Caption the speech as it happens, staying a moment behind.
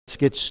Let's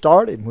get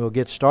started. We'll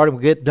get started.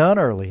 We'll get done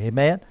early.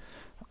 Amen.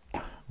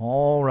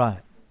 All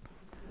right.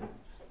 I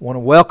want to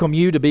welcome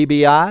you to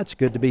BBI. It's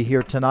good to be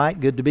here tonight.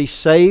 Good to be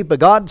saved by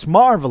God's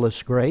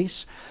marvelous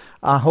grace.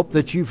 I hope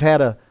that you've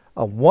had a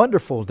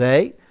wonderful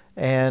day,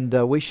 and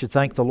we should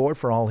thank the Lord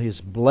for all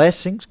His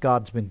blessings.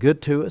 God's been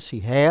good to us.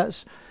 He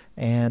has.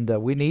 And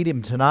we need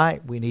Him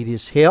tonight. We need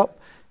His help.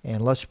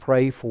 And let's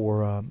pray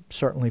for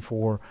certainly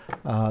for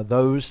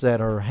those that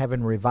are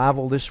having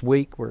revival this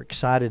week. We're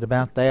excited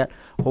about that,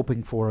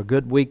 hoping for a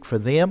good week for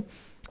them.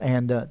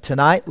 And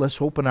tonight, let's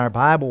open our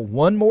Bible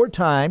one more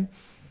time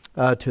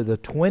to the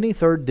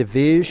 23rd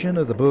division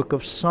of the book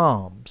of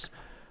Psalms.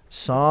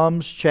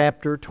 Psalms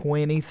chapter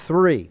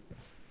 23.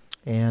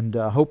 And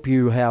I hope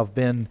you have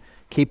been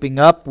keeping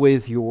up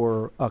with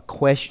your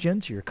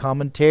questions, your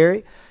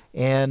commentary.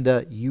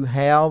 And you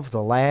have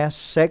the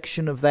last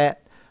section of that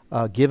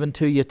given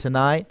to you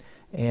tonight,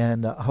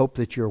 and I hope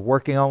that you're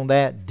working on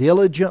that,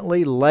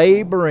 diligently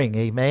laboring,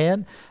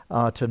 amen,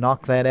 to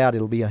knock that out.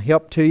 It'll be a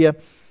help to you.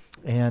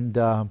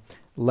 And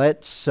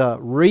let's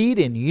read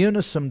in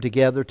unison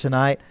together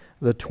tonight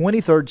the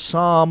 23rd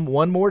Psalm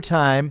one more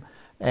time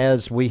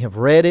as we have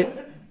read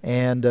it.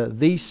 And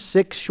these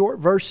 6 short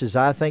verses,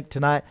 I think,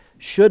 tonight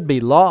should be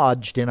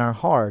lodged in our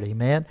heart,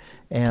 amen,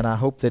 and I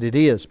hope that it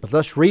is. But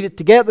let's read it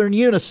together in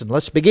unison.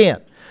 Let's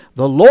begin.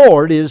 The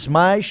Lord is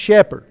my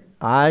shepherd,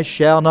 I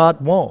shall not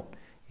want.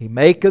 He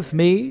maketh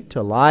me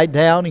to lie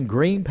down in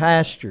green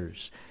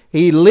pastures.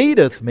 He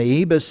leadeth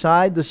me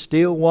beside the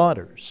still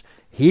waters.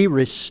 He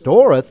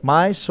restoreth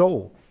my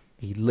soul.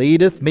 He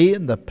leadeth me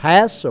in the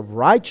paths of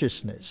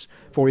righteousness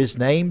for His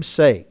name's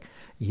sake.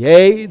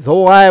 Yea,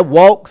 though I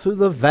walk through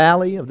the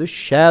valley of the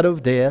shadow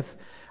of death,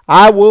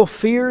 I will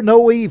fear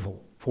no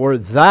evil, for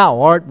Thou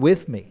art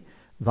with me.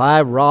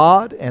 Thy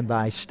rod and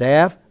Thy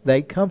staff,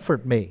 they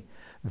comfort me.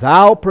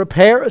 Thou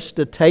preparest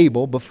a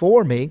table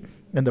before me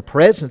in the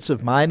presence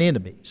of mine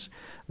enemies.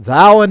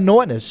 Thou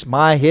anointest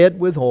my head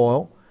with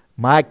oil.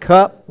 My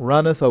cup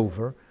runneth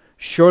over.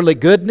 Surely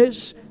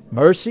goodness,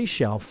 mercy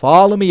shall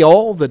follow me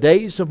all the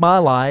days of my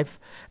life,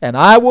 and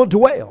I will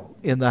dwell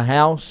in the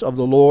house of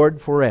the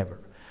Lord forever.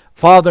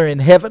 Father in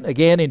heaven,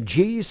 again in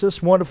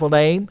Jesus' wonderful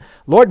name,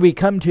 Lord, we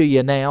come to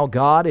You now,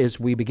 God, as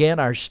we begin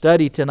our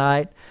study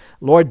tonight.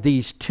 Lord,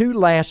 these 2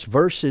 last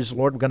verses,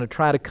 Lord, we're going to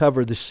try to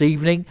cover this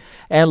evening.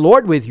 And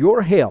Lord, with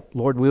Your help,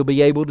 Lord, we'll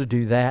be able to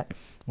do that.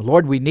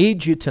 Lord, we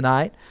need You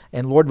tonight.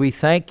 And Lord, we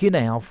thank You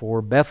now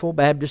for Bethel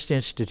Baptist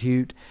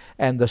Institute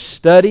and the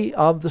study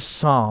of the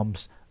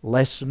Psalms,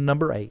 lesson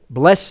number 8.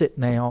 Bless it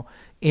now.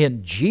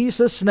 In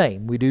Jesus'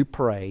 name we do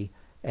pray.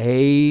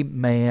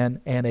 Amen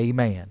and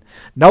amen.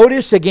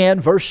 Notice again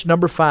verse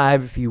number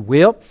 5, if you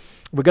will.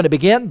 We're going to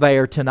begin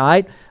there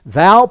tonight.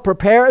 Thou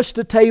preparest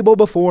a table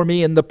before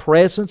me in the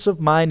presence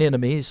of mine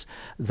enemies.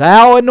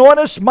 Thou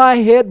anointest my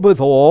head with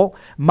oil.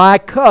 My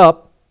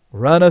cup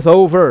runneth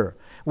over.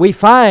 We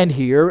find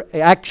here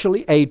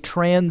actually a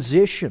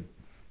transition,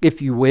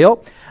 if you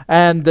will.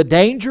 And the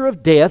danger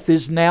of death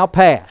is now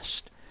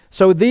past.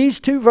 So these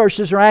 2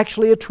 verses are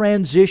actually a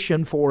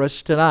transition for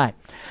us tonight.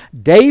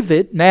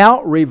 David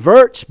now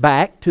reverts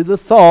back to the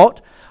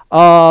thought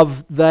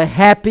of the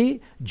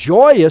happy,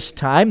 joyous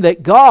time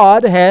that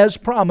God has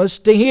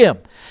promised to him.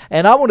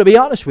 And I want to be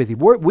honest with you.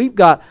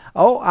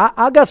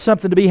 I got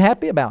something to be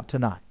happy about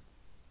tonight.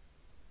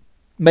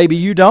 Maybe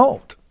you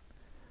don't.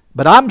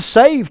 But I'm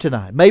saved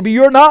tonight. Maybe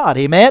you're not.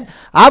 Amen.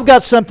 I've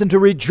got something to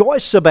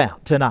rejoice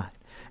about tonight.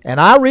 And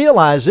I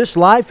realize this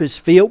life is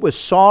filled with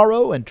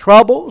sorrow and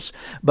troubles.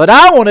 But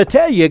I want to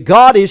tell you,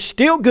 God is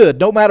still good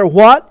no matter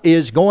what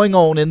is going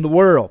on in the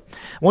world.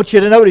 I want you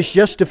to notice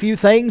just a few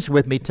things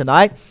with me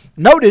tonight.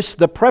 Notice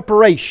the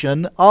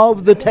preparation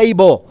of the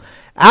table.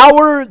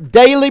 Our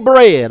daily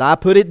bread, I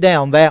put it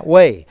down that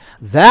way.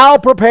 Thou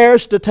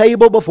preparest a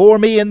table before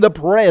me in the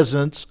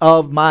presence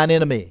of mine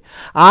enemy.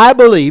 I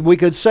believe we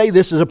could say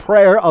this is a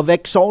prayer of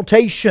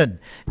exaltation.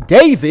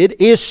 David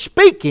is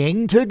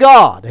speaking to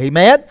God.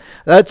 Amen?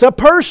 That's a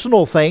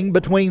personal thing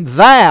between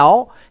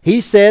thou.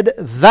 He said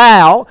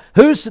thou.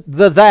 Who's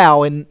the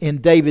thou in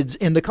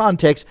the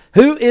context?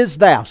 Who is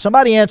thou?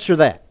 Somebody answer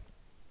that.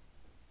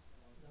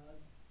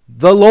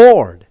 The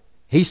Lord.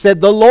 He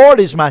said, the Lord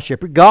is my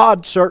shepherd.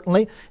 God,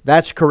 certainly,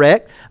 that's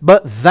correct.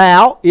 But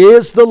thou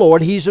is the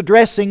Lord. He's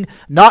addressing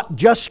not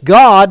just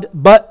God,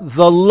 but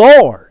the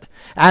Lord.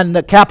 And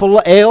the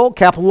capital L,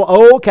 capital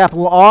O,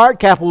 capital R,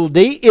 capital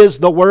D is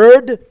the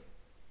word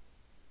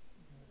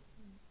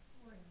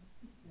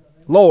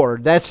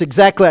Lord. That's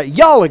exactly it.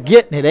 Y'all are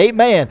getting it.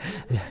 Amen.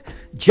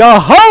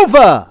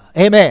 Jehovah.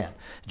 Amen.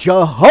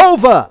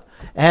 Jehovah.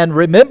 And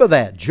remember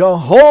that.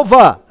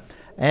 Jehovah.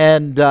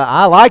 And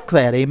I like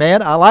that,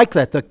 amen. I like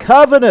that. The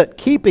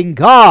covenant-keeping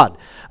God,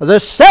 the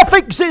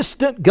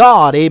self-existent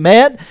God,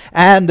 amen,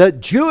 and the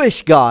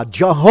Jewish God,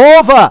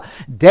 Jehovah.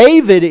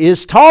 David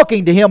is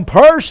talking to Him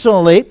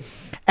personally,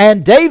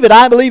 and David,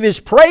 I believe,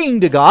 is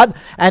praying to God,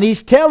 and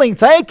he's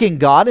thanking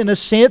God, in a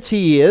sense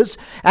he is,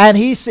 and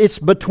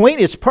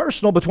it's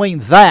personal between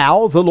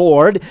thou, the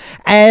Lord,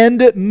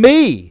 and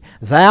me.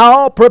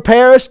 Thou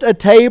preparest a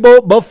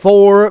table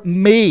before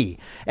me.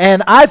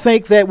 And I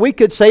think that we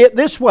could say it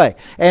this way.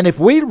 And if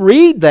we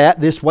read that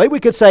this way,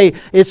 we could say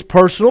it's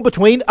personal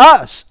between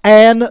us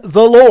and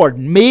the Lord,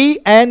 me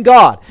and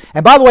God.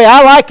 And by the way,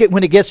 I like it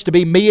when it gets to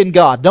be me and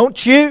God,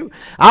 don't you?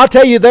 I'll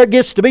tell you, there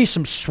gets to be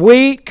some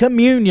sweet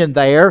communion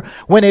there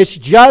when it's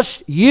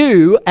just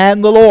you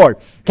and the Lord.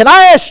 Can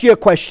I ask you a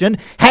question?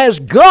 Has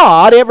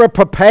God ever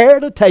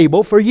prepared a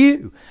table for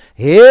you?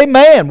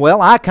 Amen. Well,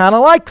 I kind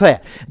of like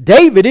that.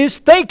 David is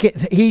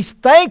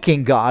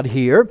thanking God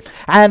here,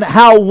 and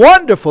how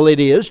wonderful it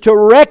is to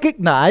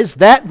recognize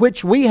that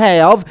which we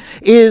have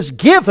is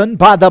given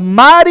by the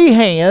mighty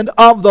hand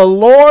of the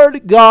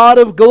Lord God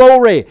of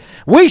glory.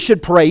 We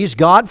should praise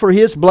God for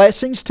His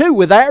blessings too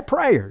with our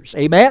prayers.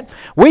 Amen.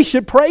 We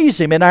should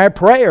praise Him in our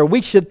prayer.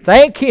 We should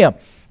thank Him.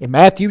 In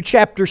Matthew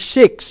chapter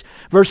 6,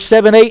 verse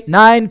 7, 8,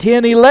 9,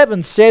 10,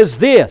 11 says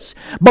this,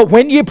 But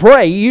when ye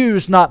pray,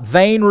 use not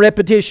vain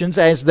repetitions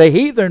as the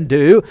heathen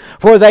do,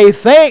 for they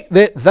think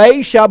that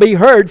they shall be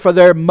heard for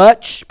their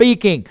much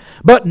speaking.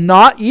 But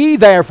not ye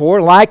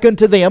therefore like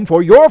unto them,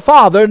 for your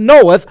Father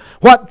knoweth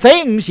what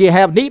things ye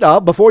have need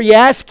of before ye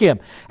ask Him.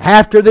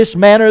 After this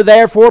manner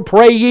therefore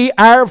pray ye,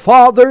 Our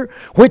Father,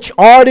 which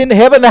art in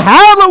heaven,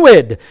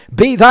 hallowed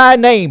be thy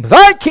name.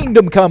 Thy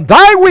kingdom come,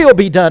 thy will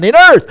be done in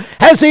earth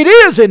as it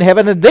is in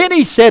heaven. And then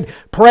He said,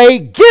 Pray,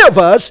 give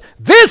us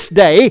this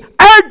day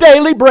our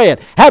daily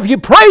bread. Have you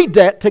prayed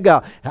that to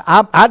God?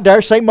 I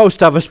dare say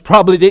most of us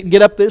probably didn't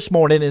get up this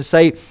morning and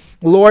say,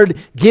 Lord,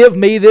 give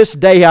me this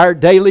day our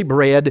daily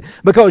bread,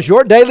 because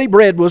your daily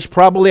bread was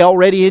probably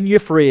already in your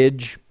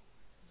fridge.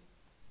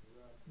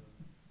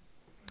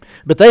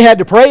 But they had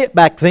to pray it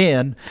back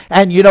then.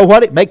 And you know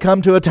what? It may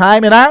come to a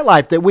time in our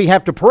life that we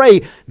have to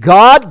pray,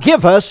 God,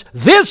 give us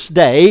this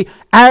day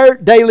our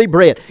daily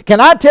bread. Can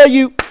I tell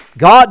you,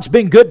 God's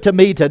been good to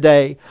me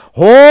today.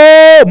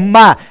 Oh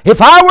my.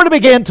 If I were to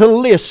begin to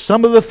list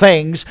some of the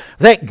things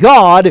that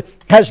God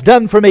has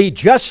done for me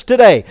just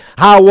today,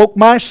 I woke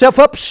myself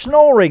up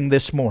snoring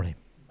this morning.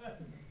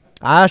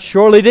 I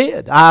surely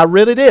did. I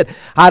really did.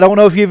 I don't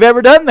know if you've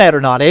ever done that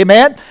or not.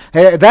 Amen.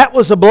 That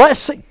was a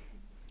blessing.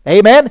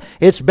 Amen.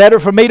 It's better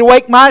for me to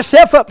wake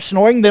myself up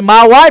snoring than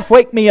my wife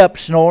wake me up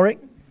snoring.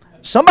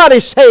 Somebody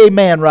say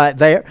amen right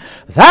there.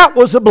 That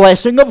was a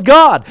blessing of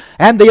God.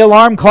 And the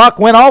alarm clock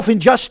went off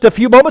in just a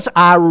few moments.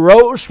 I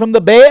rose from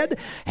the bed.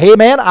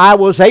 Amen. I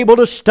was able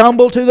to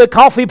stumble to the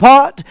coffee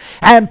pot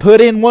and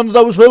put in one of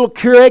those little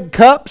Keurig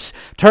cups,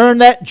 turn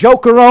that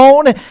joker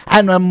on,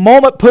 and the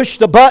moment push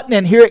the button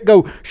and hear it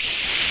go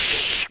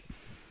shh.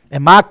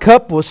 And my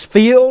cup was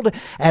filled.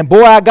 And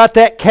boy, I got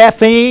that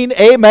caffeine.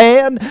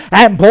 Amen.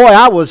 And boy,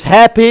 I was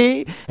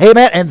happy.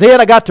 Amen. And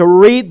then I got to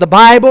read the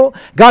Bible.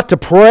 Got to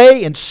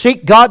pray and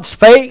seek God's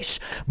face.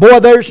 Boy,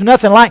 there's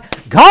nothing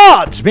like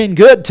God's been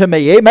good to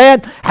me.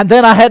 Amen. And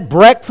then I had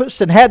breakfast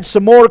and had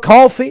some more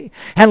coffee.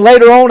 And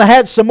later on I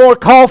had some more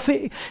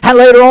coffee. And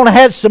later on I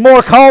had some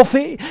more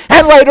coffee.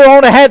 And later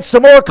on I had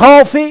some more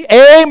coffee.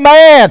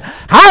 Amen.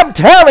 I'm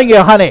telling you,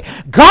 honey,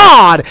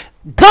 God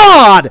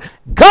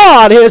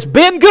has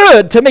been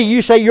good to me.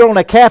 You say you're on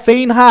a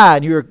caffeine high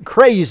and you're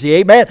crazy.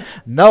 Amen.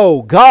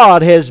 No,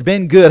 God has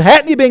been good.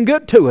 Hadn't He been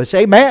good to us?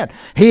 Amen.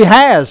 He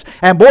has.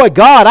 And boy,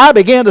 God, I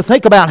began to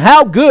think about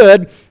how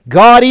good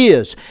God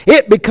is.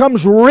 It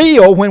becomes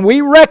real when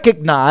we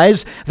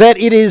recognize that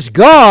it is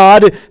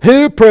God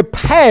who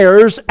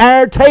prepares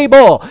our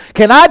table.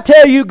 Can I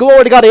tell you,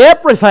 glory to God,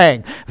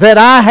 everything that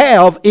I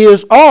have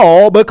is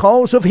all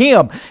because of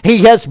Him. He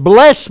has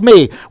blessed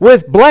me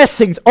with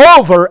blessings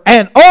over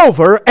and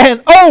over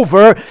and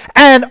over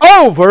and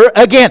over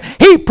again.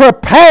 He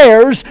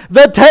prepares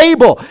the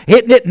table.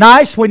 Isn't it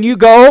nice when you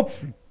go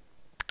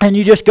and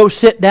you just go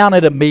sit down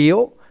at a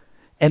meal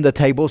and the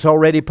table's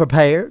already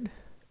prepared?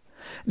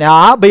 Now,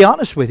 I'll be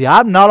honest with you.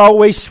 I'm not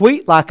always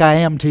sweet like I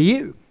am to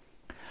you.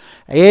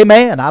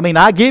 Amen. I mean,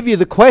 I give you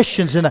the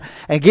questions and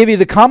give you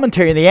the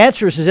commentary, and the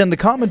answers is in the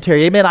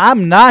commentary. Amen.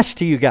 I'm nice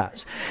to you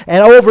guys.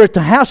 And over at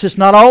the house, it's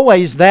not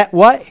always that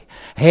way.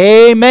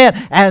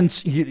 Amen.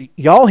 And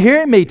y'all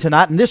hearing me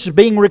tonight, and this is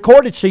being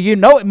recorded, so you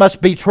know it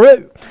must be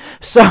true.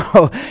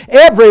 So,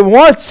 every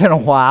once in a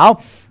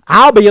while,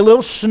 I'll be a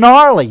little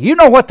snarly. You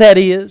know what that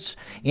is.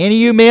 Any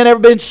of you men ever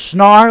been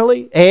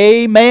snarly?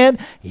 Amen?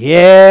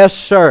 Yes,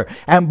 sir.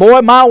 And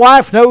boy, my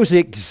wife knows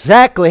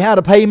exactly how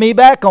to pay me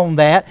back on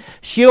that.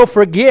 She'll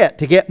forget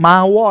to get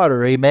my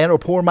water, amen, or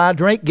pour my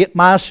drink, get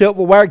my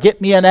silverware,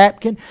 get me a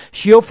napkin.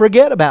 She'll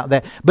forget about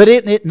that. But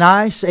isn't it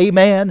nice,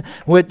 amen,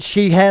 when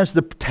she has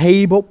the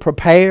table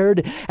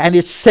prepared and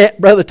it's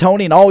set, Brother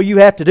Tony, and all you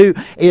have to do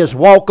is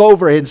walk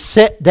over and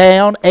sit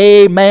down,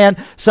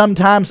 amen.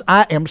 Sometimes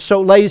I am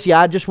so lazy,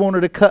 I just want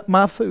her to cut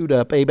my food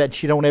up, amen.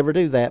 She don't ever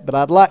do that, but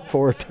I'd like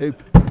for her to.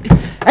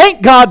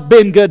 Ain't God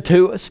been good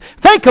to us?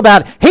 Think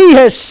about it. He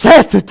has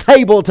set the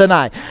table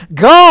tonight.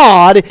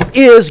 God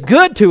is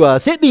good to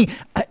us, isn't He?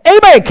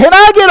 Amen. Can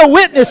I get a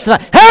witness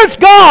tonight? Has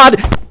God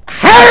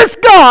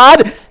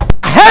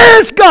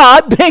has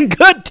God been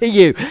good to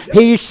you?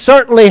 He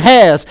certainly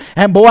has.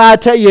 And boy, I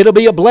tell you, it'll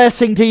be a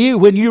blessing to you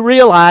when you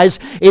realize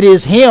it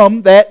is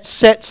Him that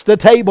sets the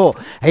table.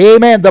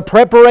 Amen. The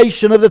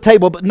preparation of the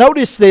table. But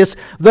notice this,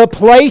 the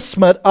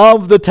placement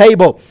of the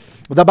table.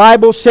 The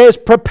Bible says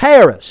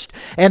preparest.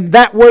 And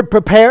that word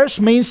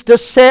preparest means to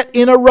set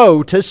in a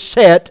row, to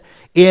set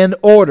in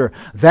order.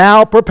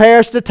 Thou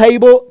preparest a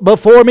table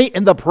before me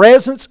in the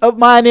presence of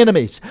mine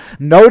enemies.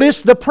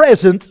 Notice the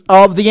presence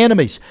of the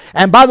enemies.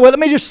 And by the way, let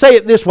me just say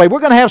it this way. We're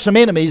going to have some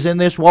enemies in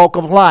this walk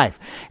of life.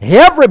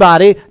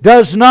 Everybody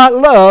does not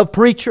love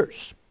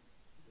preachers.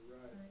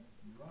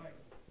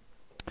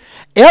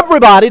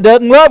 Everybody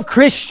doesn't love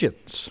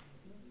Christians.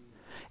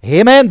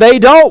 Amen. They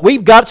don't.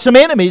 We've got some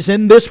enemies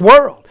in this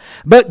world.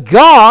 But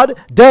God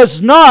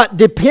does not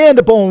depend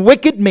upon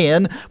wicked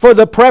men for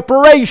the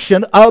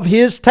preparation of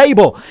His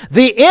table.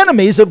 The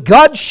enemies of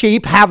God's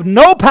sheep have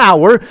no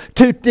power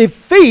to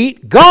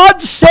defeat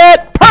God's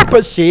set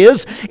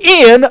purposes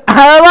in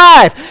our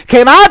life.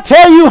 Can I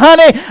tell you,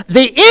 honey,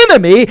 the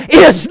enemy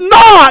is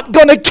not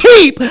going to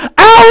keep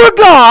our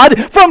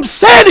God from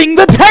setting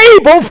the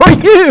table for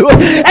you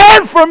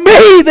and for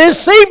me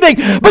this evening,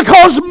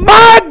 because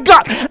my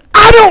God,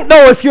 I don't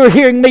know if you're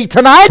hearing me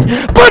tonight,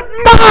 but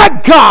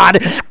my God,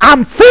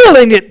 I'm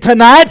feeling it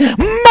tonight.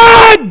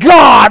 My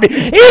God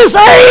is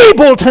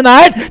able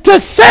tonight to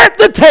set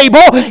the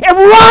table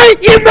right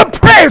in the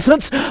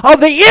presence of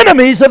the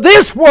enemies of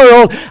this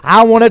world.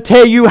 I want to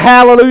tell you,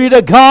 hallelujah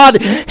to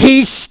God,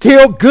 He's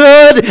still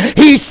good,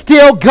 He's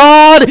still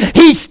God,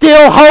 He's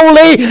still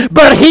holy,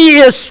 but He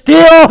is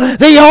still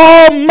the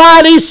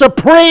Almighty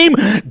Supreme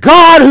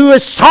God who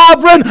is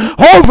sovereign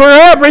over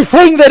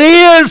everything that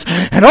is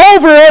and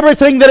over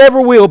everything that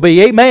ever will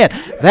be. Amen.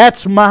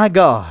 That's my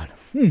God.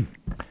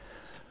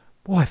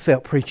 Boy, I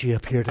felt preachy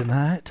up here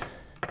tonight.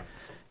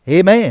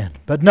 Amen.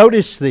 But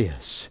notice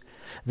this.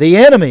 The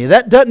enemy,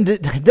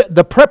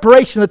 the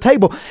preparation of the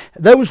table,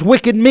 those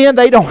wicked men,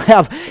 they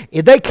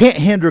can't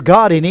hinder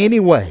God in any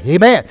way.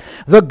 Amen.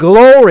 The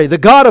glory, the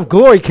God of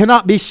glory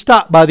cannot be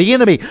stopped by the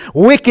enemy.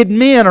 Wicked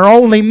men are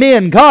only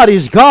men. God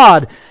is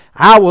God.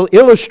 I will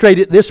illustrate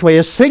it this way.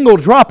 A single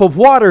drop of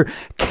water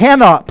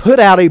cannot put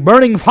out a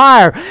burning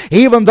fire,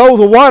 even though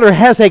the water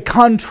has a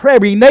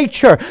contrary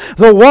nature.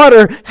 The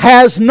water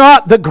has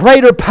not the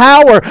greater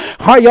power.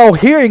 Are y'all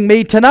hearing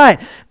me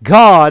tonight?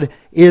 God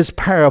is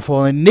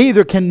powerful, and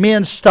neither can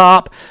men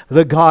stop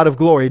the God of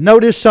glory.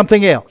 Notice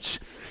something else.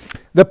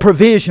 The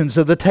provisions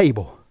of the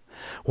table.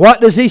 What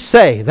does He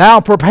say?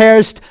 Thou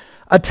preparest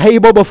a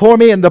table before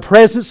me in the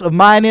presence of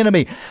mine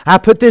enemy. I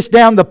put this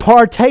down, the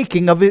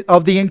partaking of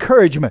the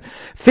encouragement.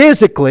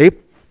 Physically,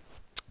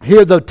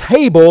 here the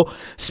table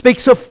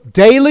speaks of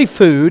daily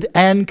food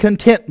and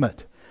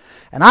contentment.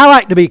 And I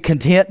like to be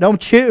content,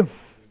 don't you?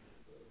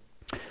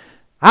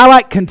 I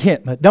like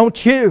contentment,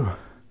 don't you?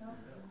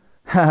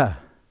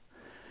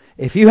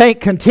 If you ain't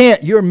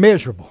content, you're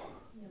miserable.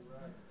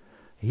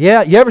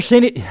 Yeah, you ever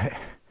seen it?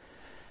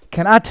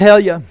 Can I tell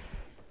you?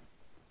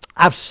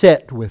 I've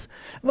sat with,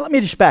 well, let me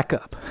just back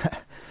up.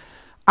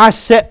 I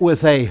sat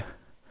with a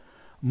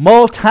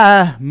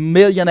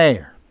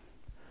multi-millionaire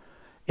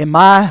in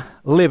my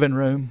living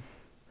room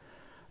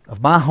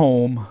of my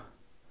home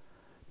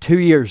 2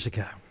 years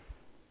ago.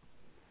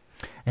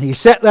 And he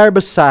sat there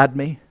beside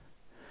me,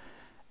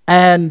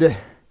 and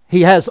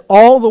he has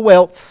all the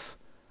wealth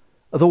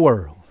of the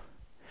world.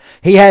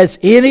 He has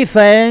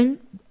anything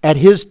at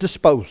his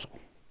disposal.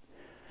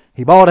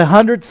 He bought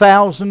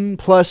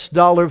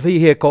 $100,000+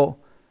 vehicle,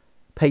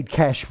 paid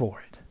cash for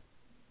it.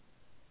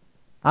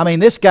 I mean,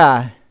 this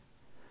guy,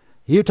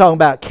 you're talking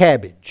about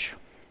cabbage.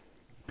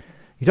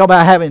 You're talking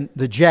about having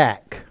the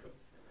jack.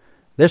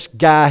 This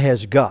guy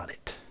has got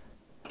it.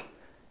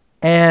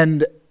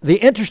 And the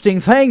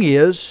interesting thing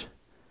is,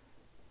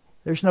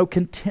 there's no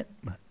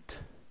contentment.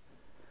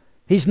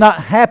 He's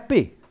not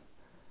happy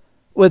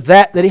with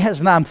that he has.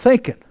 And I'm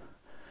thinking,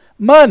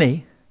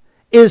 money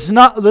is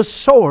not the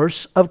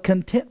source of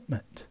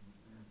contentment.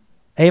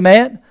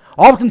 Amen?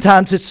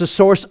 Oftentimes it's the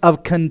source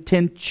of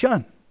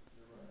contention.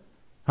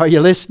 Are you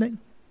listening?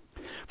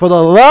 For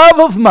the love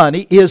of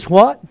money is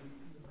what?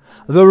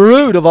 The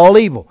root of all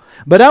evil.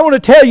 But I want to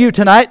tell you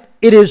tonight,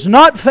 it is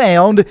not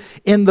found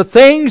in the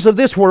things of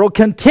this world.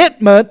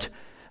 Contentment,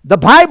 the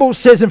Bible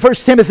says in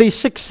 1 Timothy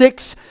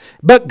 6:6,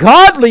 but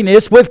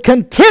godliness with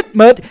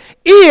contentment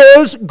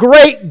is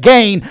great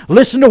gain.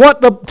 Listen to what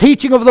the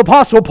teaching of the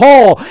Apostle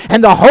Paul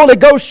and the Holy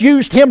Ghost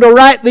used him to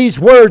write these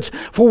words.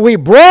 For we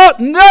brought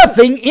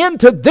nothing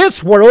into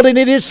this world, and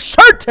it is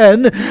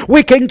certain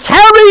we can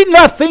carry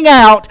nothing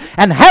out.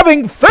 And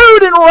having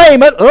food and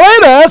raiment,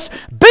 let us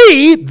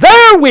be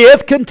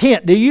therewith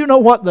content. Do you know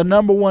what the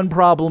number one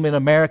problem in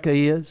America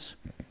is?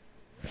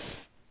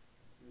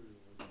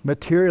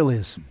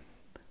 Materialism.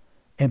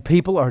 And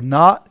people are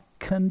not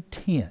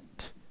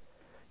content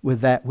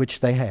with that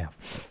which they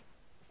have.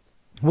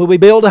 When we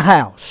build a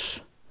house,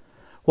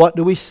 what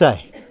do we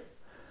say?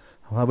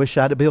 Well, I wish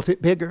I'd have built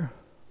it bigger.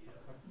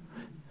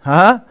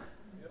 Huh?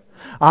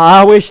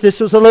 I wish this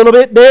was a little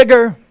bit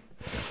bigger.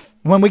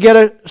 When we get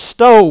a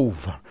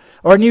stove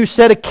or a new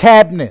set of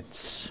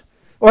cabinets,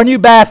 or a new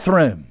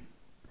bathroom.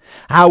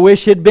 I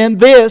wish it had been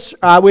this,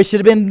 or I wish it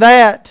had been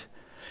that.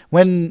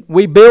 When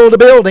we build a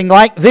building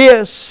like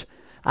this,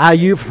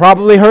 you've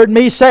probably heard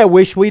me say, I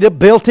wish we'd have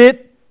built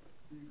it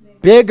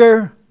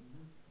bigger.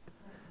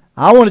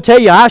 I want to tell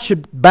you, I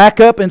should back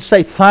up and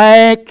say,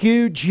 thank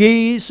you,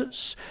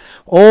 Jesus.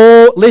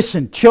 Oh,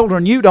 listen,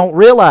 children, you don't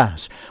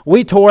realize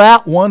we tore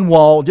out one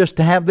wall just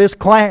to have this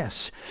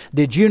class.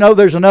 Did you know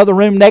there's another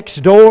room next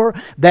door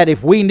that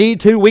if we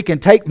need to, we can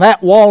take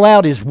that wall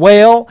out as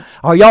well?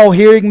 Are y'all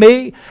hearing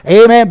me?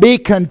 Amen. Be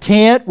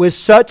content with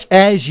such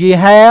as ye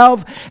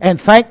have, and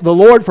thank the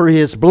Lord for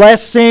His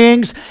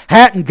blessings.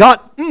 Hadn't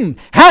God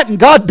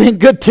been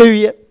good to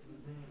you?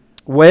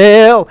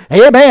 Well,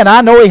 amen,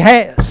 I know He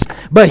has.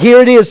 But here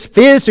it is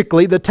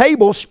physically. The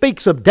table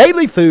speaks of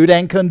daily food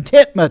and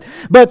contentment.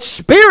 But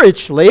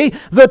spiritually,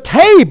 the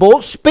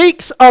table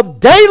speaks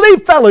of daily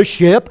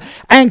fellowship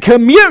and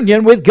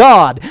communion with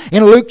God.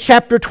 In Luke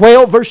chapter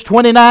 12, verse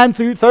 29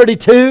 through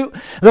 32,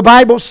 the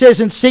Bible says,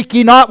 And seek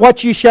ye not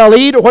what ye shall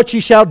eat or what ye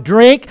shall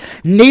drink,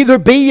 neither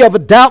be ye of a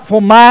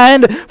doubtful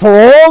mind, for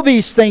all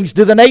these things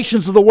do the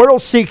nations of the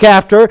world seek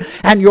after,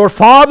 and your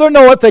Father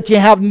knoweth that ye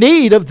have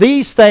need of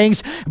these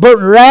things, but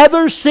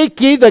rather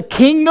seek ye the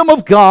kingdom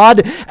of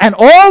God, and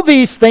all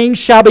these things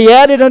shall be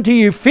added unto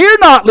you. Fear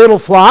not, little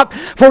flock,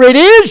 for it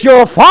is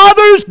your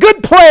Father's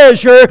good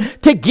pleasure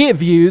to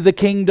give you the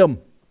kingdom.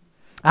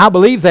 I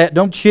believe that,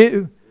 don't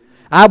you?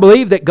 I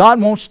believe that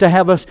God wants to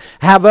have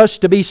us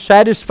to be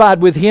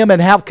satisfied with Him and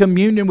have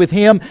communion with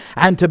Him,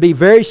 and to be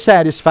very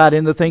satisfied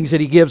in the things that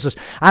He gives us.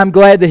 I'm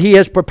glad that He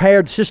has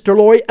prepared, Sister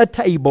Lori, a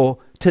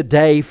table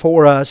today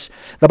for us.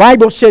 The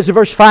Bible says in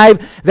verse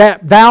 5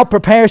 that Thou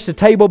preparest a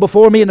table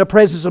before me in the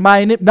presence of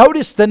my enemies.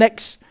 Notice the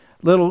next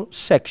little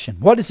section.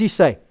 What does He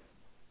say?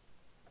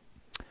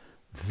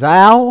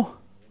 Thou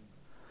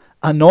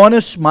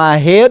anointest my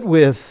head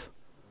with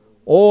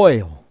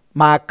oil.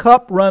 My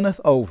cup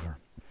runneth over.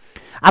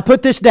 I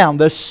put this down.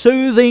 The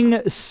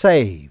soothing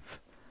save.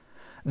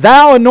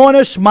 Thou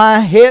anointest my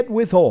head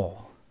with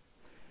oil.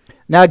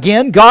 Now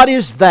again, God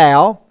is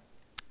thou,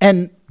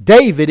 and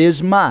David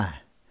is my.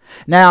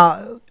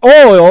 Now,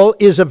 oil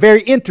is a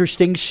very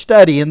interesting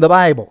study in the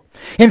Bible.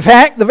 In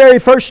fact, the very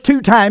first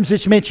two times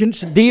it's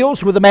mentioned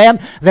deals with a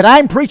man that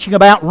I'm preaching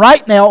about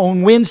right now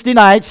on Wednesday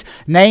nights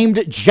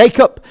named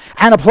Jacob,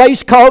 and a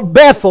place called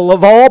Bethel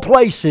of all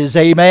places,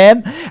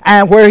 amen,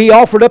 and where he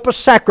offered up a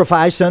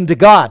sacrifice unto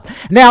God.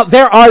 Now,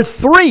 there are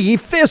three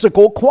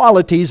physical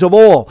qualities of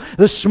oil: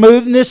 the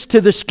smoothness to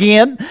the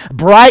skin,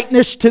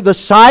 brightness to the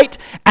sight,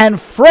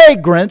 and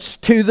fragrance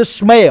to the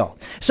smell.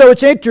 So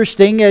it's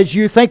interesting as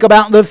you think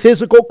about the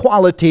physical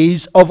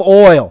qualities of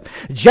oil.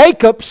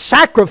 Jacob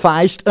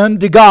sacrificed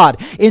unto God.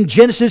 In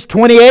Genesis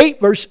 28,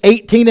 verse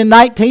 18 and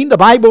 19, the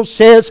Bible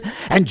says,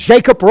 And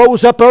Jacob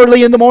rose up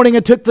early in the morning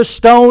and took the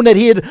stone that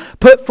he had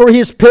put for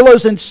his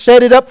pillows and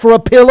set it up for a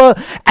pillar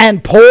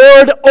and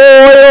poured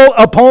oil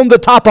upon the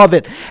top of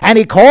it. And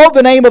he called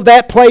the name of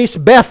that place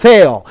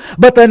Bethel.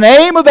 But the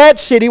name of that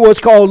city was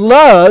called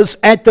Luz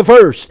at the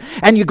first.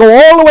 And you go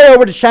all the way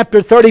over to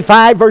chapter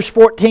 35, verse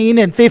 14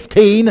 and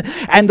 15.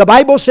 And the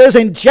Bible says,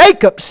 And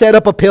Jacob set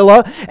up a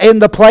pillar in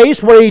the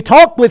place where he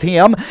talked with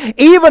him,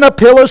 even a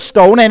pillar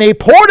stone, and he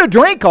poured a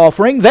drink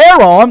offering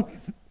thereon,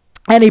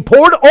 and he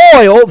poured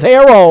oil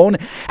thereon.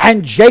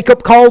 And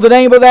Jacob called the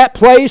name of that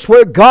place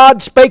where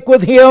God spake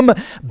with him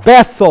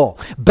Bethel.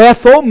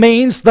 Bethel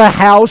means the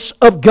house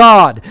of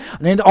God.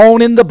 And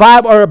on in the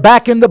Bible, or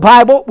back in the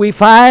Bible, we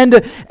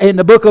find in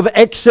the book of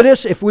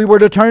Exodus, if we were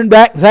to turn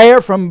back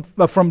there from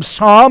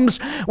Psalms,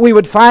 we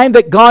would find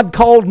that God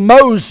called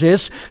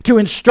Moses to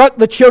instruct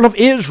the children of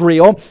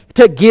Israel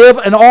to give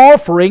an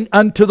offering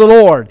unto the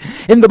Lord.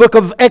 In the book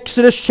of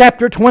Exodus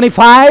chapter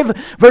 25,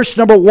 verse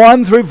number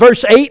 1 through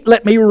verse 8,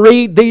 let me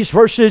read these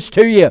verses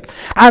to you.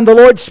 And the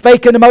Lord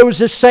spake unto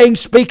Moses, saying,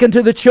 Speak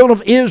unto the children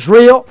of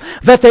Israel,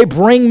 that they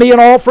bring me an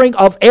offering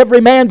of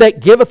every man that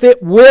giveth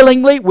it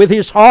willingly with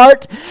his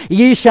heart.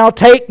 Ye shall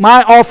take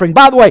my offering.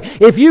 By the way,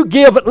 if you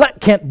give it,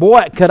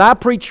 could I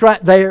preach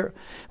right there?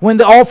 When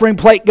the offering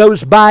plate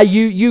goes by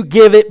you, you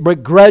give it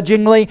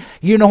begrudgingly.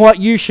 You know what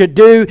you should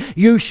do?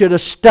 You should have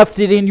stuffed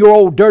it in your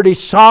old dirty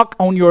sock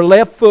on your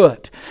left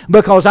foot.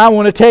 Because I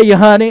want to tell you,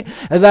 honey,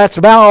 that's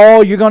about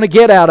all you're going to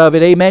get out of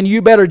it. Amen.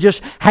 You better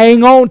just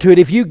hang on to it.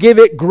 If you give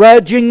it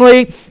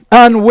grudgingly,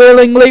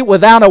 unwillingly,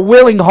 without a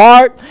willing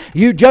heart,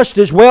 you just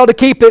as well to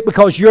keep it,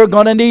 because you're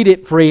going to need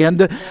it,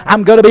 friend.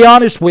 I'm going to be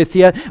honest with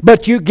you.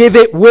 But you give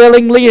it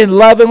willingly and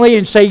lovingly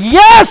and say,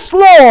 Yes,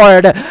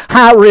 Lord,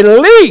 I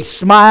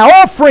release my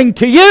offering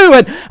to you,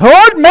 and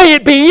Lord, may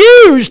it be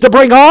used to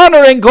bring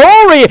honor and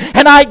glory,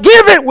 and I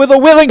give it with a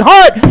willing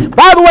heart.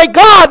 By the way,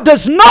 God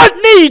does not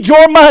need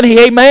your money,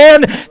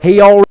 amen. He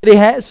already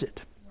has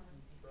it.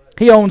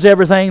 He owns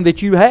everything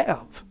that you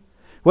have.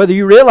 Whether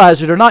you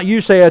realize it or not, you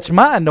say, It's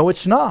mine. No,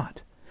 it's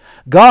not.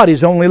 God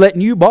is only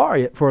letting you borrow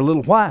it for a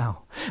little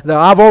while.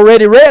 Now, I've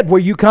already read where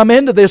you come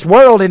into this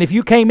world, and if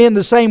you came in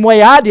the same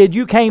way I did,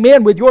 you came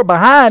in with your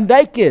behind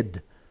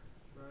naked.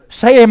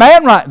 Say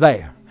amen right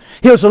there.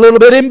 It was a little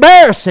bit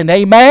embarrassing,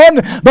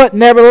 amen? But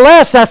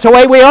nevertheless, that's the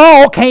way we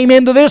all came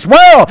into this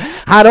world.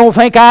 I don't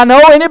think I know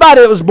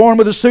anybody that was born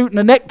with a suit and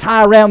a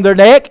necktie around their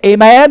neck,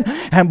 amen?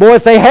 And boy,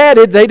 if they had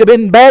it, they'd have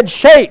been in bad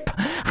shape.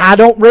 I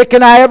don't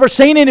reckon I ever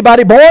seen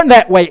anybody born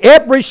that way.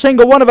 Every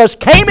single one of us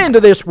came into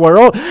this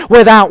world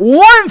without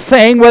one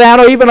thing,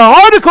 without even an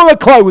article of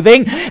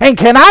clothing. And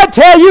can I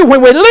tell you,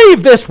 when we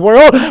leave this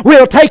world,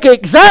 we'll take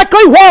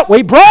exactly what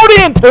we brought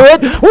into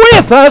it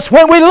with us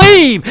when we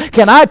leave.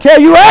 Can I tell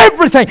you,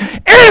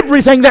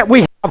 everything that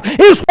we have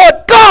is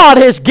what God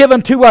has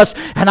given to us.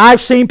 And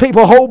I've seen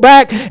people hold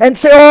back and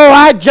say, oh,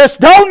 I just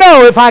don't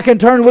know if I can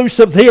turn loose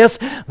of this.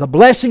 The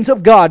blessings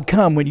of God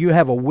come when you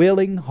have a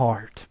willing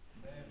heart.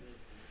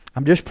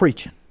 I'm just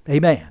preaching.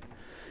 Amen.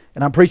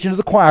 And I'm preaching to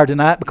the choir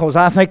tonight because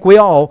I think we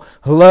all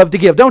love to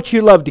give. Don't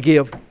you love to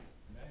give?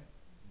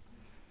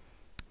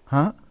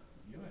 Huh?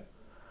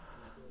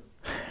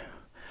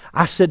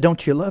 I said,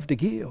 don't you love to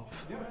give?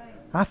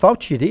 I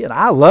thought you did.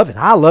 I love it.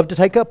 I love to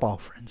take up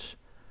offerings.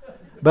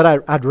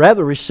 But I'd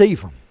rather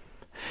receive them.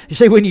 You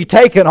see, when you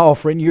take an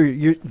offering,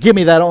 you give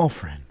me that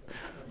offering.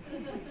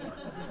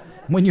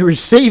 When you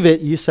receive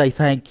it, you say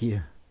thank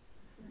you.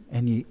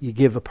 And you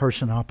give a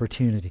person an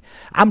opportunity.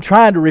 I'm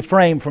trying to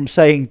refrain from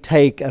saying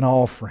take an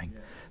offering.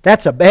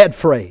 That's a bad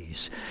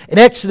phrase. In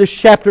Exodus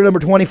chapter number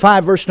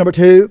 25, verse number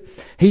 2,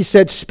 He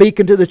said, speak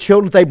unto the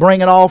children if they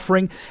bring an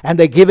offering, and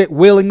they give it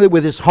willingly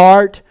with his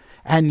heart,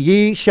 and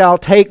ye shall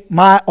take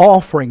my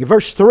offering.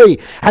 Verse 3,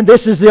 and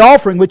this is the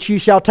offering which ye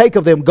shall take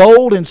of them,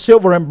 gold and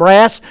silver and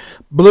brass,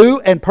 blue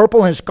and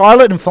purple and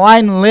scarlet and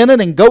fine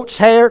linen and goat's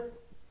hair,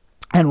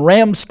 and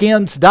ram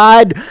skins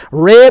dyed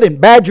red,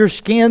 and badger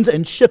skins,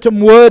 and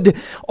shittim wood,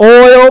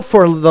 oil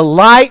for the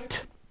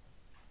light.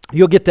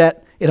 You'll get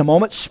that in a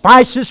moment.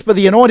 Spices for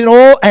the anointing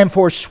oil, and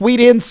for sweet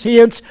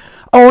incense,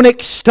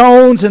 onyx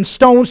stones, and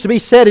stones to be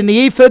set in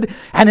the ephod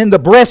and in the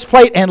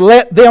breastplate, and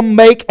let them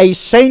make a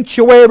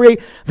sanctuary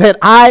that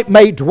I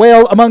may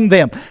dwell among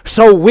them.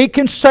 So we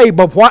can say,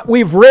 but what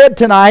we've read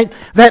tonight,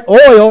 that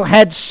oil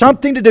had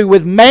something to do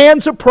with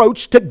man's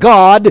approach to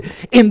God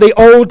in the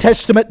Old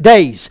Testament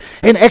days.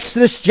 In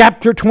Exodus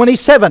chapter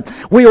 27,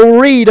 we'll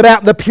read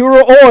about the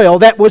pure oil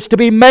that was to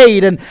be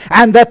made, and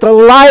that the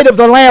light of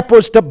the lamp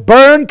was to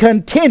burn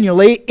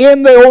continually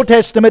in the Old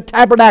Testament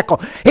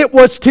tabernacle. It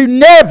was to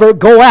never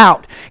go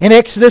out. In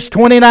Exodus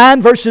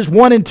 29, verses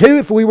 1 and 2,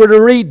 if we were to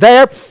read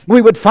there,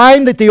 we would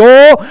find that the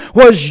oil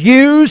was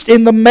used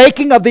in the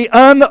making of the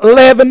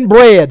unleavened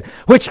bread,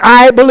 which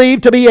I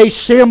believe to be a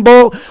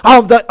symbol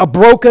of the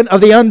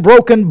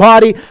unbroken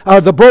body,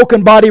 or the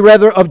broken body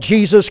rather, of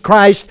Jesus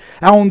Christ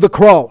on the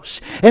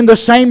cross. In the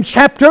same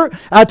chapter,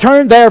 I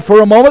turn there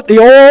for a moment. The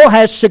oil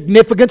has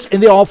significance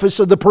in the office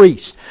of the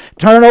priest.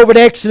 Turn over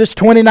to Exodus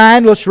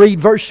 29. Let's read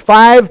verse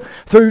 5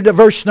 through to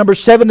verse number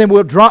 7, then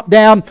we'll drop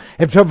down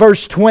into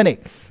verse 20.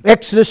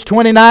 Exodus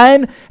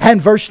 29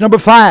 and verse number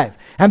 5.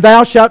 And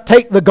thou shalt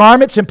take the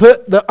garments and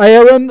put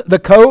Aaron the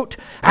coat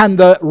and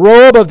the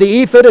robe of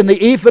the ephod and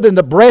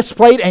the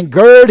breastplate, and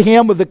gird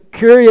him with the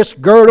curious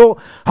girdle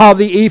of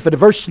the ephod.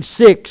 Verse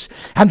 6.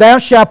 And thou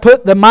shalt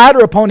put the mitre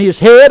upon his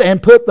head,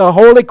 and put the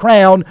holy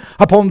crown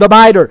upon the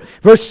mitre.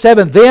 Verse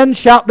 7. Then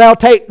shalt thou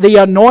take the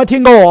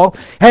anointing oil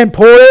and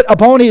pour it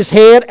upon his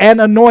head and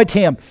anoint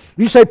him.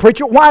 You say,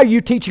 preacher, why are you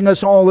teaching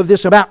us all of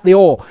this about the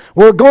oil?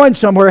 We're going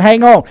somewhere.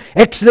 Hang on.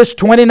 Exodus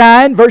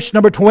 29, verse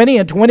number 20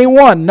 and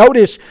 21.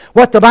 Notice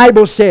what the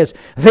Bible says.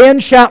 Then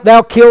shalt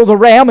thou kill the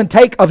ram, and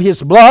take of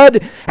his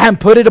blood, and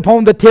put it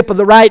upon the tip of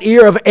the right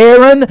ear of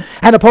Aaron,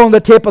 and upon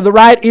the tip of the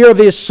right ear of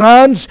his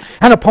sons,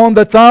 and upon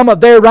the thumb of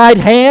their right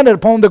hand, and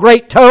upon the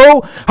great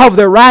toe of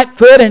their right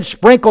foot, and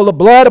sprinkle the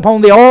blood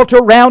upon the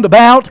altar round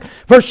about.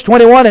 Verse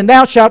 21, and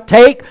thou shalt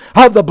take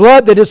of the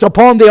blood that is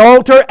upon the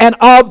altar, and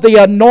of the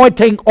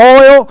anointing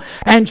oil,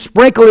 and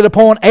sprinkle it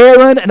upon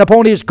Aaron, and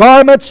upon his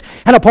garments,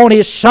 and upon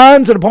his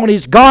sons, and upon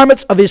his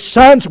garments of his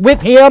sons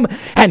with him,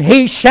 and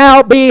he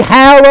shall be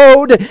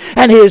hallowed,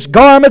 and his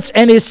garments,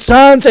 and his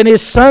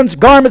sons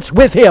garments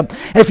with him.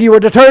 If you were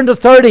to turn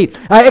to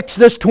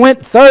Exodus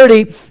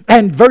 30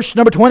 and verse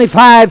number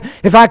 25,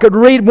 if I could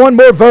read one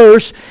more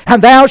verse.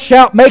 And thou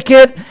shalt make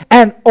it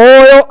an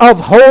oil of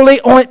holy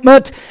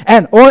ointment,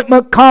 an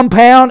ointment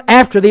compound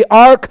after the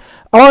art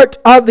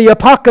of the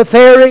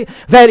apothecary,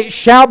 that it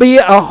shall be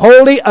a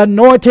holy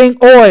anointing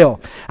oil.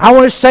 I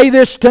want to say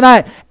this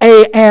tonight.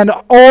 An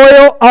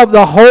oil of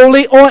the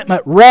holy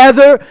ointment,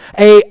 rather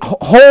a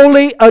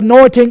holy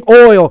anointing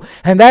oil.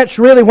 And that's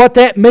really what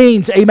that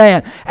means,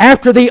 amen.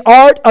 After the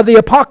art of the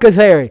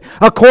apothecary,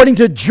 according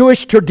to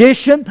Jewish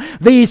tradition,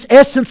 these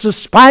essence of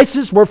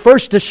spices were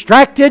first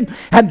extracted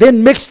and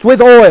then mixed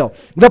with oil.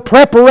 The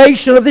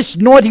preparation of this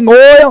anointing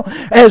oil,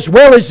 as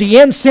well as the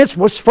incense,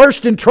 was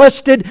first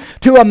entrusted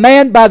to a man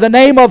man by the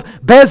name of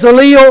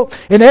Bezaleel.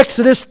 In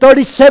Exodus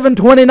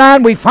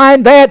 37:29 we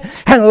find that,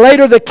 and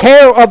later the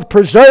care of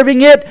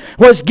preserving it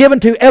was given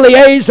to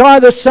Eleazar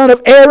the son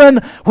of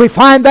Aaron. We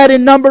find that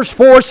in Numbers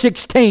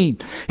 4:16.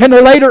 In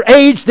the later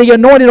age, the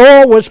anointed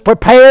oil was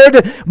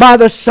prepared by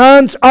the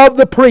sons of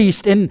the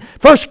priest in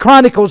 1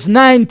 Chronicles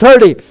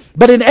 9:30.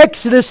 But in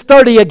Exodus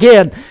 30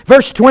 again,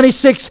 verse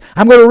 26,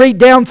 I'm going to read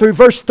down through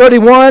verse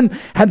 31,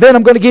 and then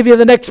I'm going to give you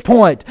the next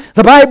point.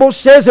 The Bible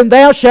says, "And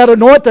thou shalt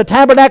anoint the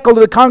tabernacle of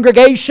the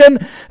congregation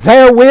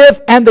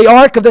therewith, and the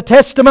ark of the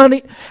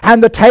testimony,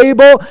 and the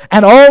table,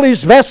 and all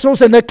his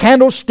vessels, and the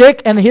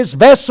candlestick, and his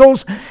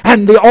vessels,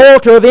 and the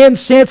altar of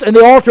incense, and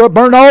the altar of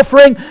burnt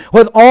offering,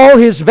 with all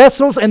his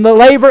vessels, and the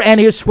laver, and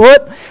his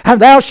foot. And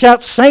thou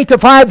shalt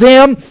sanctify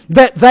them,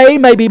 that they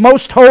may be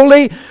most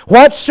holy.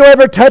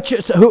 Whatsoever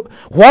toucheth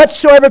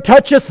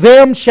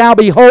them shall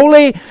be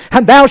holy.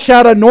 And thou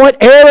shalt anoint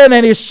Aaron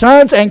and his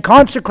sons, and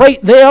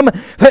consecrate them,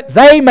 that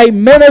they may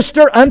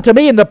minister unto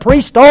me in the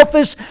priest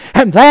office.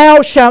 And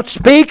thou shalt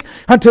speak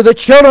unto the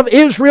children of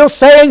Israel,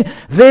 saying,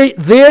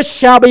 This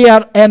shall be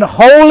an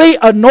holy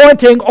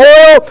anointing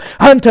oil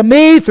unto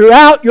me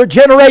throughout your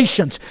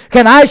generations."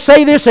 Can I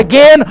say this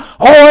again?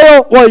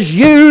 Oil was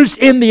used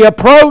in the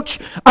approach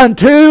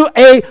unto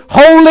a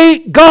holy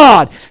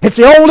God. It's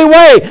the only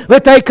way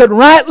that they could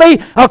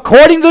rightly,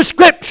 according to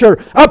Scripture,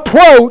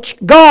 approach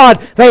God.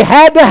 They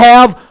had to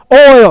have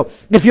oil.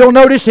 If you'll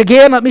notice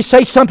again, let me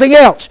say something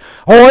else.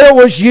 Oil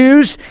was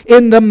used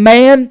in a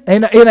man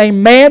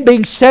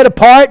being set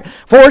apart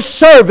for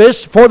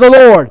service for the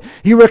Lord.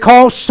 You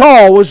recall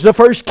Saul was the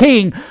first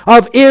king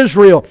of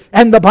Israel,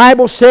 and the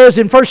Bible says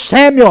in 1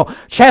 Samuel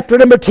chapter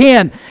number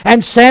 10,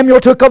 "And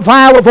Samuel took a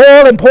vial of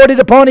oil and poured it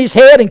upon his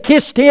head and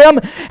kissed him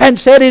and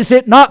said, Is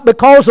it not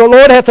because the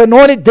Lord hath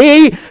anointed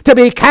thee to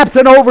be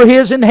captain over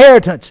his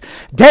inheritance?"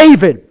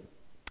 David,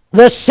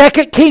 the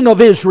second king of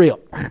Israel.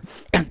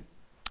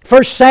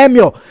 1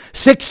 Samuel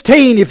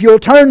 16, if you'll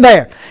turn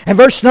there. And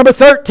verse number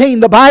 13,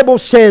 the Bible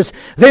says,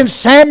 "Then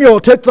Samuel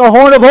took the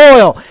horn of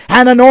oil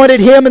and anointed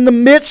him in the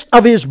midst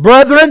of his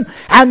brethren,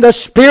 and the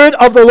Spirit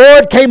of the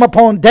Lord came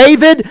upon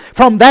David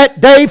from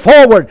that day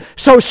forward.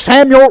 So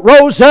Samuel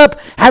rose up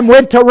and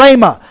went to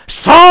Ramah."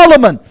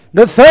 Solomon,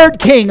 the third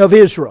king of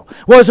Israel,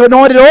 was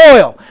anointed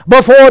oil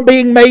before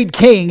being made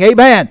king.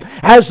 Amen.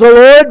 As the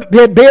Lord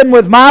had been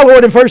with my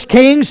Lord in 1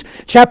 Kings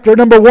chapter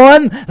number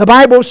 1, the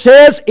Bible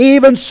says,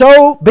 "Even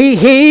so be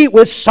he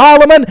with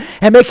Solomon,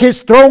 and make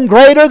his throne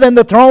greater than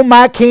the throne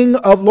my king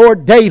of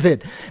Lord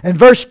David." And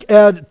verse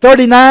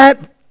 39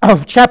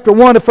 of chapter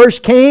 1 of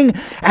 1 King,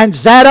 "And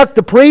Zadok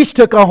the priest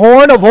took a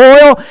horn of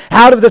oil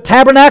out of the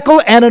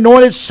tabernacle and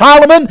anointed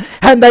Solomon,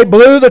 and they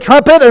blew the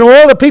trumpet, and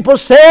all the people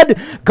said,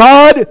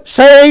 God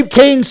save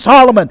King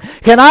Solomon."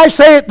 Can I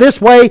say it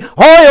this way?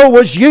 Oil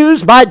was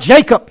used by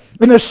Jacob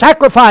in the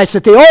sacrifice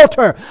at the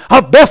altar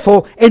of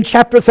Bethel in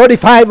chapter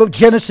 35 of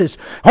Genesis.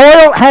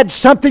 Oil had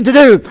something to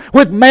do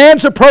with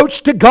man's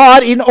approach to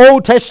God in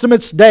Old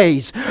Testament's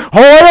days.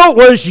 Oil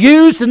was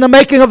used in the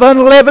making of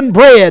unleavened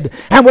bread,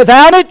 and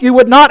without it you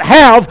would not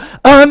have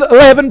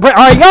unleavened bread.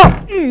 Are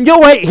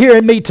you ain't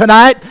hearing me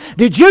tonight.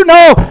 Did you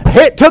know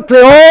it took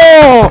the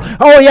oil?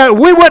 Oh yeah,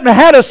 we wouldn't have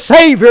had a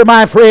Savior,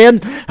 my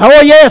friend.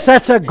 Oh yes,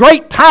 that's a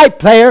great type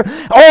there.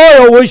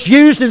 Oil was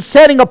used in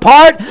setting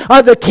apart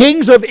the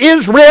kings of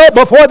Israel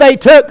before they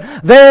took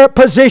their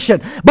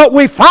position. But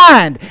we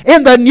find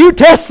in the New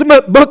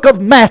Testament book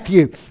of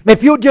Matthew,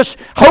 if you'll just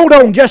hold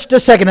on just a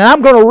second, and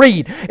I'm going to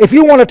read. If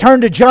you want to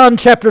turn to John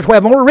chapter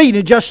 12, I'm going to read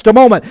in just a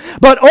moment.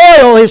 But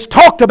oil is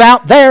talked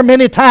about there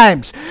many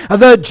times.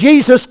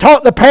 Jesus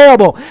taught the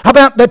parable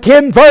about the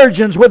 10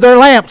 virgins with their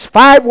lamps.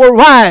 5 were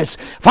wise,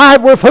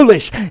 5 were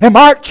foolish. In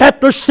Mark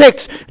chapter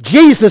 6,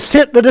 Jesus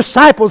sent the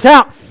disciples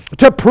out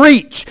to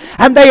preach,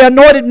 and they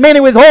anointed many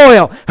with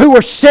oil who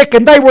were sick,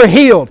 and they were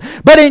healed.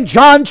 But in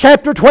John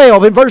chapter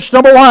 12, in verse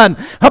number 1,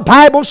 the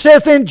Bible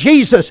says, "Then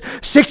Jesus,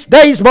 6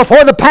 days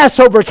before the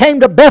Passover,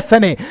 came to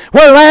Bethany,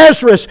 where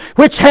Lazarus,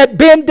 which had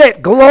been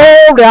dead,"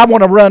 glory, I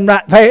want to run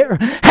right there,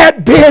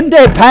 "had been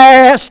dead,"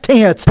 past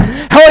tense.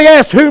 Oh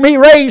yes, "whom he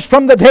raised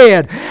from the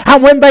dead.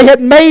 And when they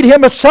had made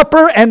him a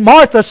supper, and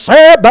Martha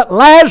sat, but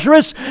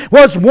Lazarus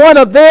was one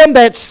of them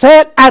that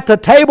sat at the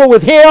table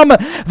with him,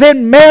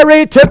 then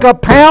Mary took a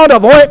pound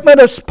of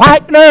ointment of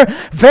spikenard,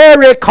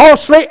 very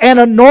costly, and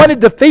anointed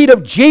the feet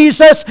of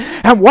Jesus,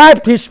 and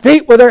wiped his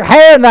feet with her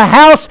hair, and the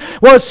house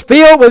was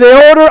filled with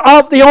the odor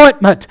of the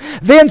ointment.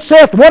 Then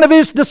saith one of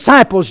his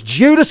disciples,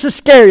 Judas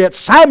Iscariot,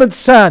 Simon's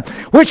son,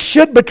 which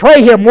should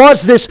betray him,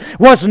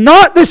 was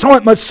not this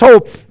ointment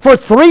sold for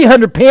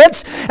 300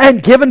 pence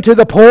and given to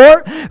the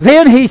poor?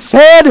 Then he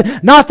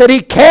said, not that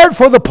he cared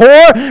for the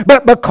poor,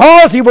 but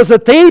because he was a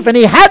thief, and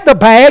he had the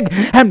bag,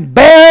 and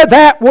bare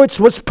that which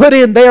was put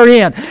in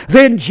therein.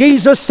 Then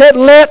Jesus said,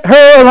 Let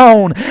her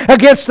alone.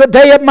 Against the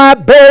day of my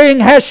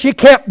burying has she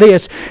kept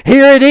this.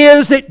 Here it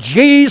is that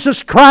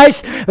Jesus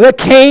Christ, the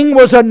King,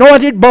 was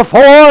anointed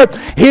before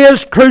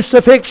his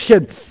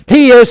crucifixion.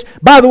 He is,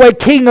 by the way,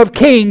 King of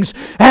kings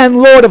and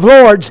Lord of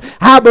lords.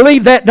 I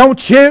believe that,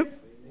 don't you?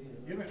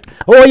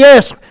 Oh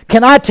yes.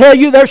 Can I tell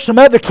you there's some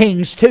other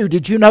kings too?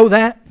 Did you know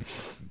that?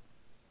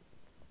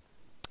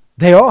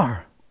 They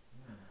are.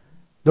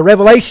 The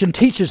Revelation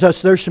teaches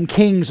us there's some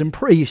kings and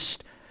priests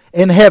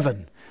in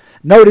heaven.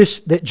 Notice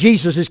that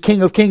Jesus is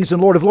King of kings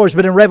and Lord of lords.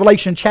 But in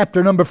Revelation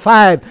chapter number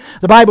 5,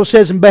 the Bible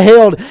says, and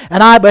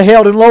I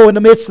beheld, and lo, in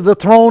the midst of the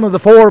throne of the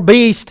four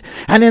beasts,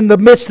 and in the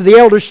midst of the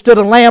elders stood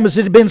a lamb as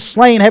it had been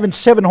slain, having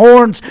 7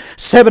 horns,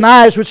 7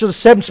 eyes, which are the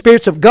 7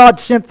 spirits of God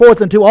sent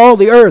forth into all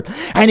the earth.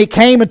 And he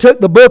came and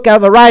took the book out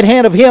of the right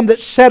hand of him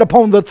that sat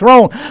upon the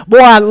throne. Boy,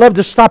 I'd love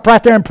to stop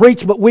right there and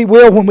preach, but we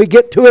will when we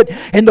get to it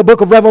in the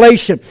book of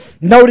Revelation.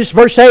 Notice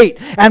verse 8.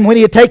 And when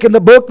he had taken the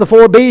book, the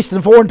 4 beasts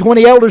and 24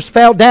 elders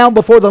fell down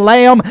before the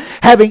Lamb,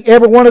 having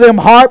every one of them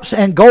harps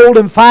and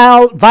golden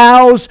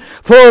vials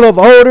full of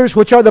odors,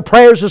 which are the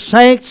prayers of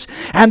saints.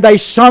 And they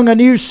sung a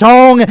new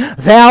song.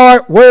 Thou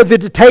art worthy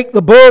to take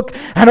the book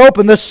and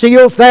open the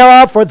seals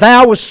thereof, for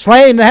thou wast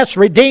slain and hast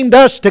redeemed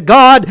us to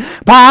God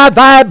by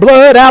thy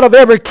blood out of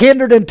every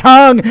kindred and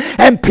tongue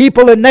and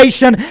people and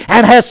nation,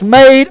 and hast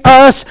made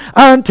us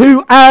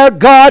unto our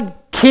God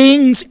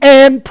kings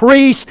and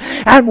priests,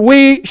 and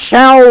we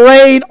shall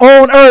reign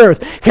on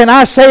earth. Can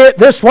I say it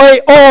this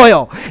way?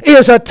 Oil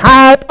is a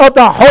type of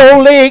the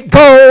Holy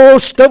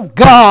Ghost of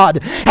God.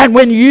 And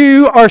when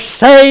you are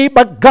saved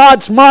by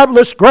God's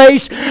marvelous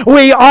grace,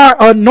 we are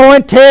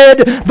anointed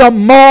the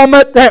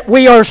moment that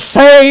we are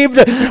saved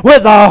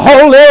with the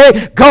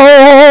Holy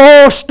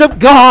Ghost of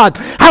God.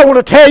 I want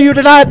to tell you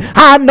tonight,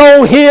 I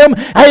know Him.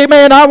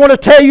 Amen. I want to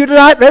tell you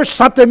tonight, there's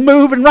something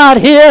moving right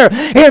here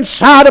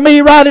inside of me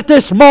right at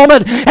this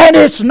moment. And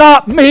it's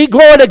not me,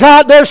 glory to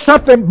God. There's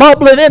something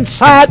bubbling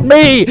inside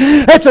me.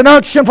 It's an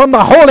unction from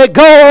the Holy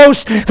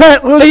Ghost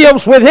that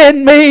lives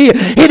within me.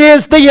 It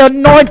is the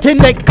anointing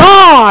that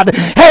God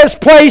has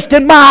placed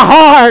in my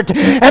heart.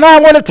 And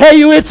I want to tell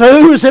you, it's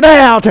oozing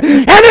out.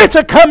 And it's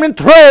a coming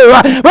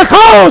through.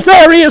 Because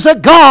there is a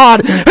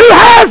God who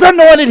has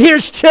anointed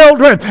His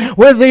children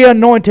with the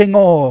anointing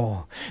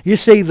oil. You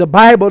see, the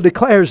Bible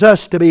declares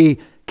us to be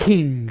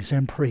kings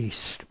and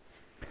priests.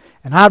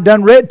 And I've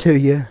done read to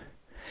you,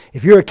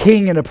 if you're a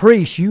king and a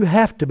priest, you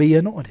have to be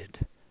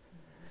anointed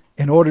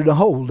in order to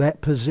hold that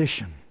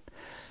position.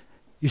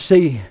 You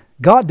see,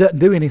 God doesn't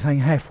do anything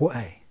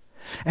halfway.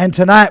 And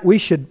tonight we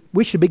should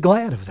be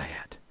glad of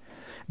that.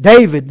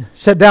 David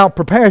said, Thou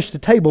preparest a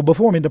table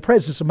before me in the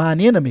presence of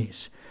mine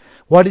enemies.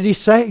 What did he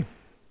say?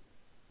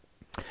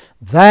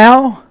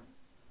 Thou,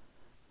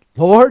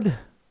 Lord,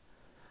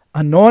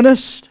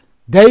 anointest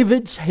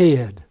David's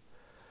head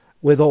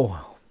with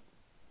oil.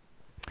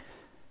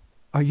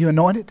 Are you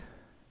anointed?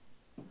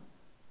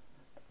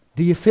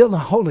 Do you feel the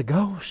Holy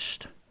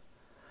Ghost?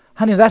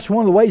 Honey, that's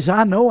one of the ways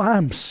I know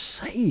I'm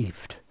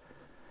saved.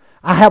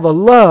 I have a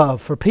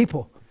love for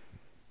people.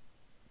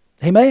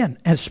 Amen.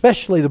 And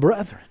especially the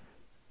brethren.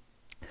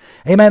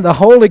 Amen. The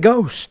Holy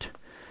Ghost.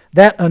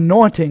 That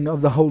anointing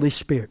of the Holy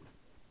Spirit.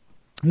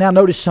 Now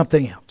notice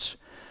something else.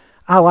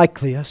 I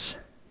like this.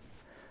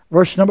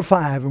 Verse number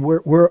 5. And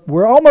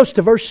we're almost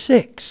to verse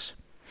 6.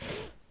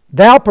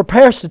 Thou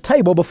preparest a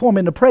table before me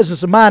in the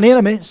presence of mine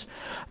enemies.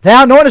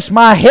 Thou anointest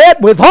my head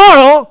with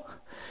oil.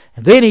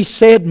 And then he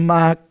said,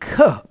 my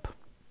cup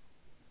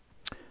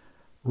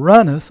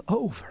runneth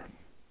over.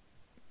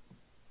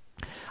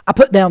 I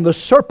put down the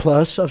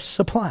surplus of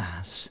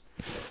supplies.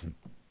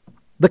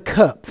 The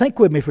cup. Think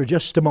with me for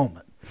just a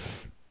moment.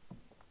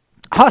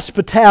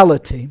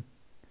 Hospitality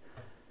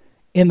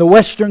in the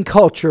Western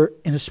culture,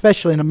 and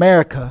especially in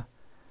America,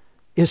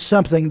 is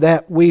something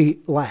that we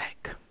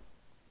lack.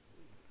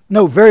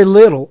 Know very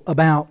little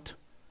about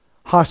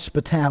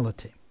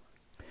hospitality.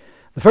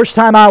 The first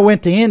time I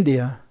went to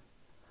India,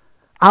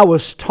 I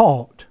was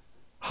taught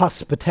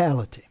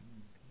hospitality.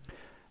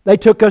 They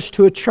took us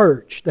to a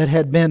church that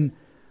had been,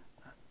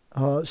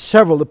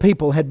 several of the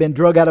people had been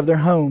drug out of their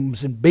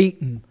homes and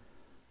beaten,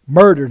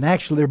 murdered, and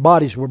actually their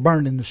bodies were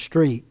burned in the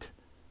street.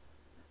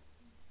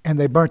 And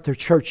they burnt their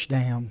church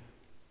down.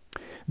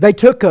 They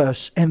took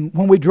us, and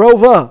when we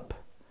drove up,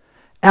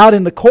 out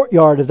in the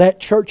courtyard of that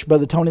church,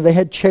 Brother Tony, they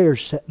had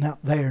chairs sitting out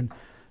there. And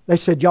they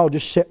said, y'all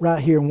just sit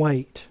right here and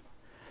wait.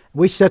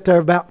 We sat there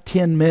about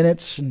 10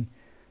 minutes, and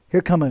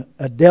here come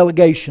a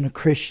delegation of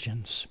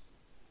Christians.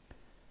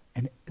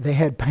 And they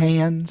had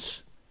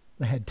pans,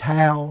 they had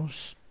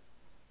towels,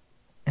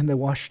 and they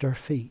washed our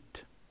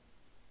feet.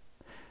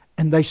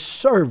 And they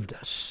served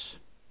us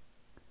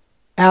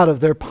out of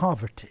their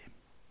poverty.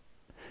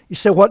 You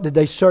say, what did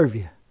they serve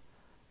you?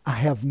 I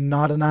have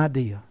not an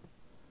idea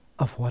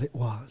of what it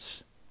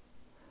was.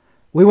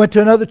 We went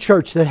to another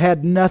church that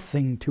had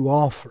nothing to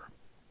offer.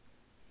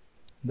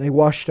 They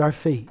washed our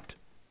feet.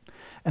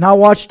 And I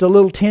watched a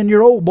little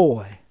 10-year-old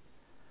boy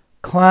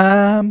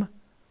climb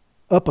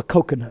up a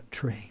coconut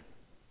tree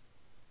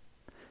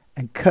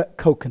and cut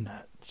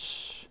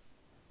coconuts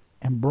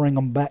and bring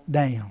them back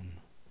down.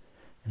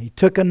 And he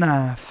took a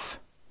knife,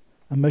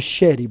 a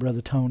machete,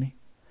 Brother Tony,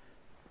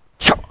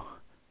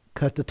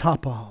 cut the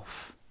top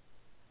off,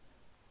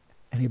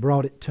 and he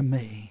brought it to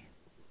me.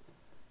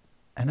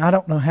 And I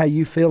don't know how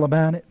you feel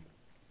about it,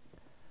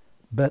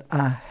 but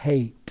I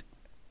hate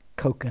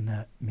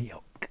coconut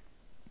milk.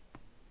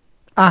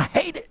 I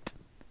hate it.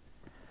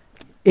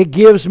 It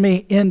gives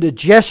me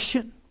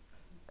indigestion.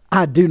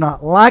 I do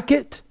not like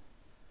it.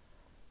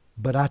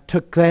 But I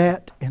took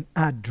that and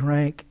I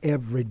drank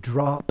every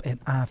drop, and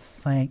I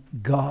thank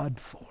God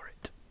for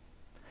it.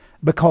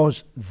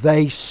 Because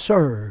they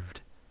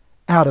served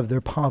out of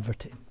their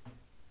poverty.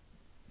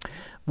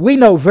 We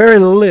know very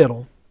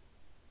little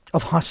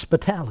of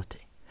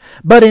hospitality.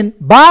 But in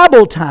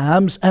Bible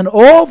times, an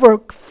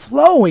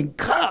overflowing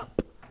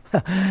cup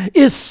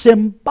is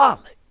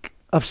symbolic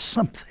of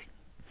something.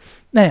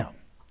 Now,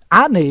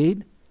 I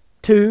need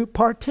 2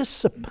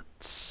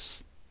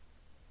 participants.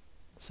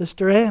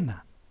 Sister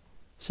Anna,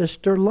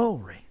 Sister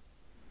Lori.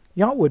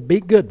 Y'all would be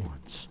good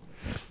ones.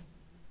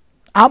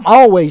 I'm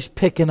always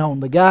picking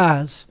on the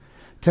guys.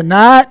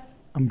 Tonight,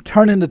 I'm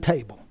turning the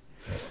table.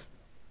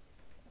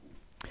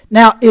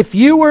 Now, if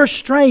you were a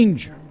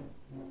stranger,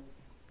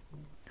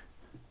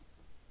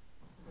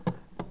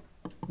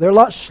 they're a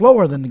lot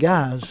slower than the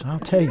guys, I'll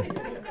tell you.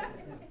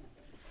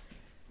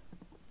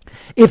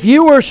 If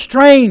you were a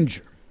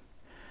stranger,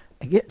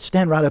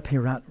 stand right up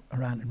here, right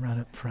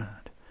up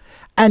front,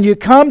 and you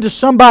come to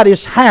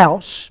somebody's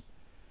house,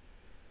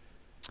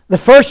 the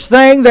first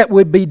thing that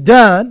would be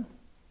done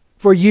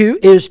for you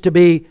is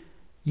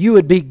you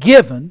would be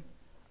given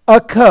a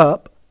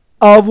cup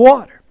of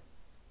water.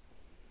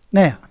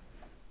 Now,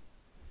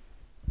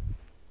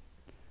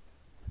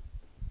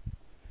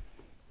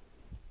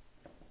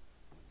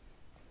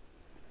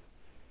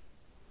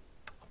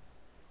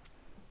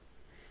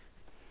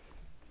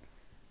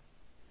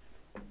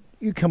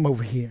 you come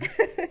over here.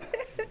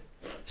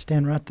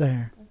 Stand right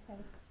there.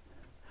 Okay.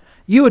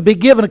 You would be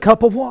given a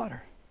cup of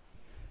water.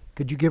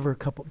 Could you give her a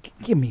cup of...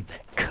 Give me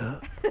that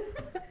cup.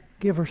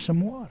 Give her some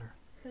water.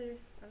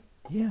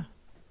 Yeah.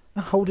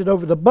 Now hold it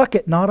over the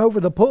bucket, not over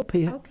the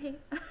pulpit. Okay.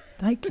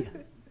 Thank you.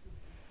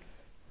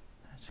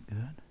 That's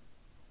good.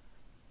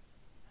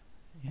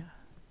 Yeah.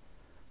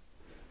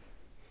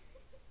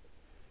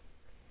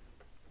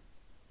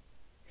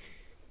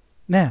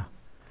 Now,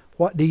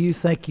 what do you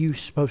think you're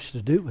supposed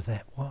to do with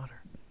that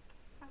water?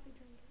 Probably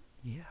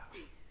drink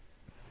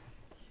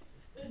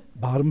Yeah.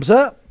 Bottoms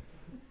up.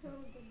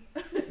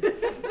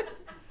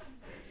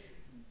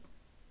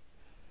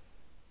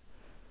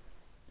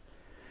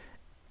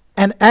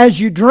 And as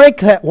you drink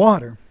that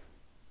water,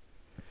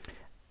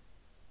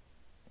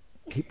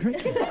 keep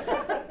drinking.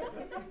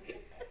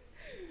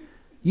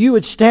 You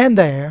would stand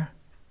there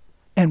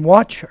and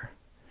watch her,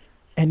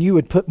 and you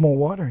would put more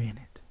water in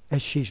it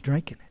as she's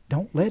drinking it.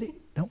 Don't let it.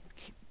 Don't.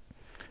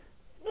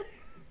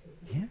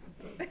 Yeah.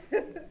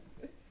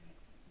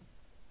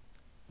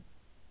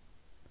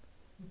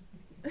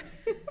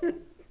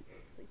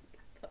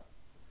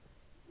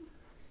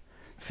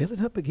 Fill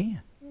it up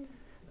again.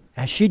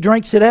 As she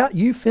drinks it out,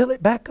 you fill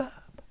it back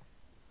up.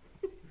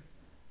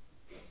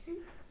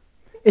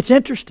 It's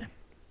interesting.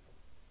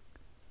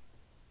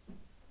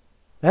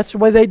 That's the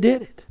way they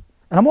did it.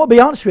 And I'm going to be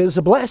honest with you, it was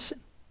a blessing.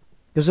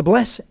 It was a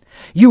blessing.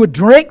 You would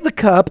drink the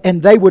cup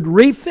and they would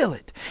refill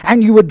it.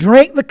 And you would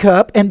drink the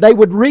cup and they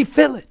would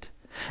refill it.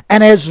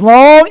 And as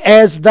long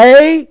as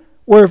they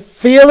were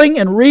filling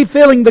and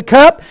refilling the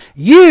cup,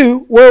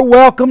 you were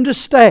welcome to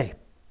stay.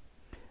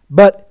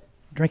 But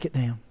drink it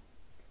down.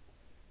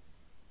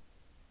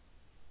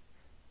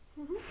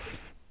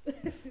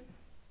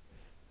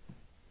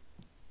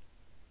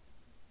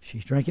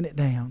 She's drinking it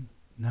down.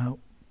 No.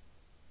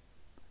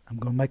 I'm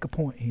going to make a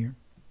point here.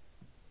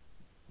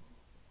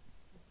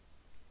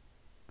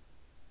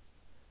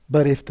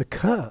 But if the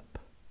cup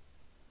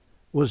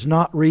was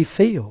not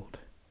refilled,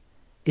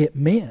 it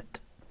meant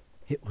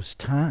it was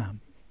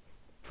time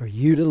for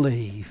you to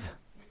leave.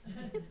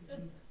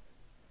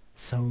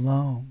 So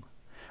long.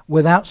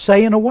 Without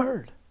saying a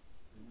word.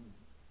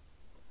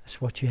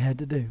 That's what you had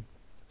to do.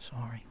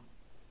 Sorry.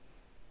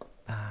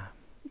 Bye.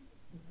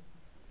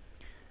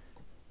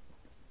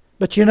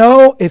 But you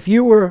know, if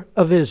you were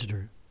a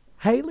visitor,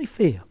 Haley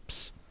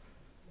Phipps,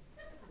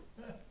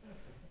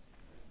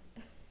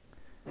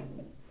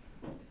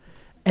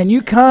 and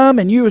you come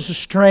and you as a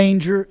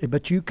stranger,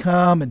 but you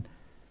come and,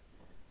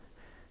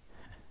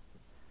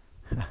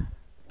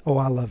 oh,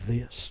 I love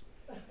this.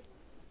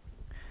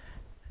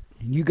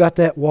 And you got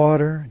that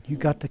water, and you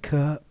got the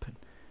cup. And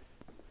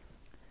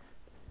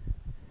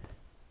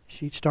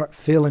she'd start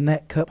filling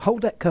that cup.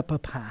 Hold that cup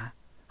up high.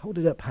 Hold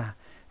it up high.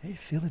 Hey,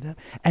 fill it up.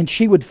 And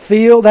she would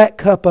fill that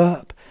cup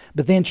up,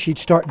 but then she'd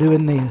start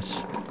doing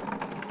this.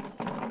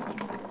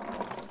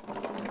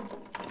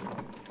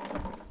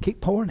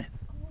 Keep pouring it.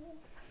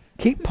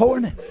 Keep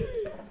pouring it.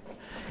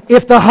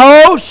 If the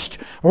host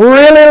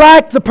really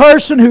liked the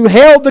person who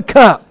held the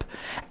cup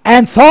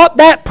and thought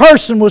that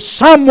person was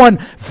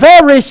someone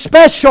very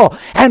special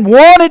and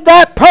wanted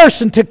that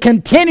person to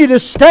continue to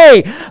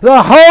stay,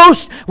 the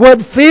host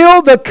would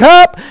fill the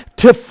cup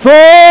to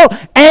full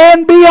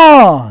and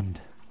beyond.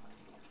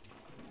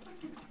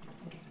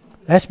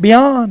 That's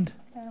beyond.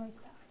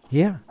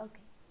 Yeah. Okay.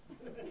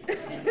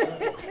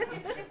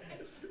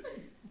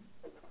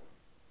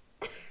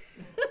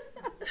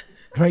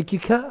 Drink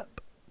your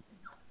cup.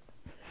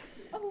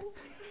 Oh.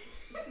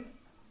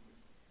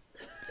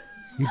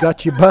 You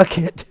got your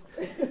bucket.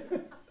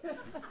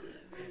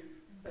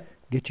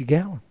 Get your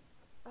gallon.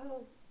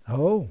 Oh,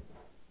 Oh.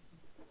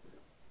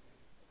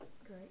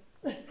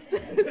 great.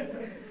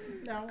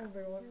 No, I won't be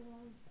one.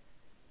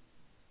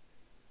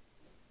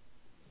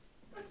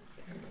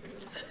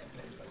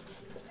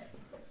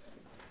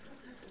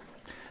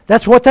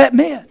 That's what that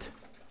meant.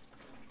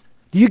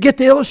 Do you get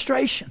the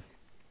illustration?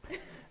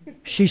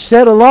 She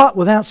said a lot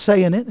without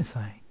saying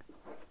anything.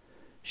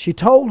 She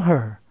told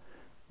her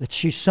that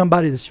she's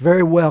somebody that's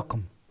very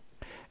welcome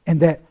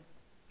and that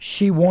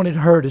she wanted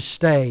her to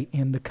stay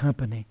in the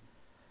company.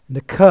 And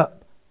the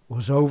cup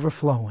was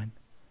overflowing.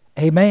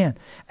 Amen.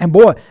 And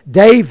boy,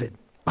 David,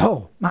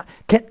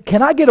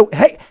 can I get a...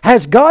 Hey,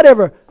 has God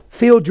ever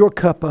filled your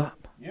cup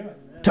up? Yeah.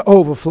 To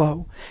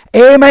overflow?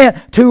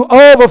 Amen. To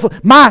overflow.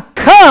 My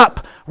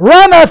cup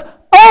runneth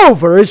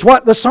over is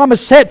what the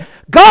psalmist said.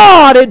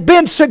 God had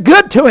been so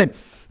good to him.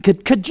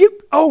 Could you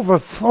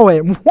overflow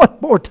it one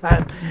more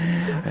time?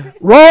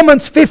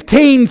 Romans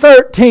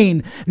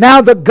 15:13.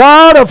 Now the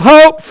God of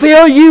hope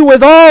fill you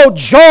with all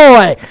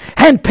joy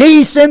and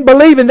peace in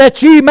believing,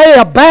 that ye may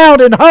abound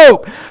in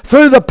hope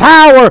through the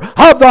power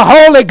of the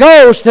Holy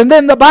Ghost. And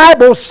then the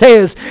Bible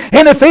says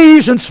in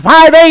Ephesians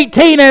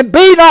 5:18, and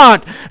be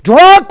not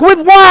drunk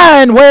with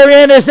wine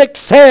wherein is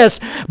excess,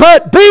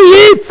 but be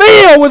ye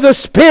filled with the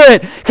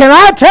Spirit. Can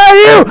I tell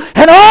you,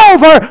 an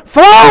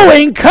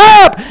overflowing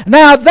cup?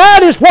 Now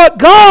that is what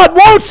God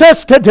wants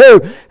us to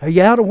do. Are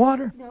you out of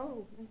water?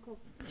 No.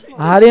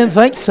 I didn't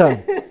think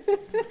so.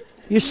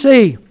 You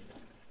see,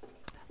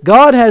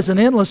 God has an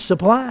endless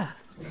supply.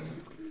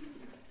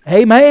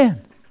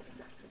 Amen.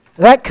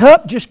 That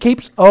cup just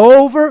keeps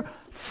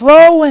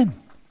overflowing.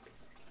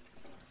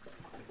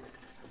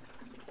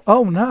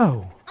 Oh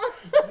no.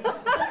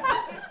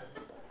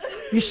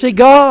 You see,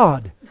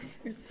 God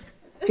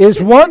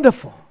is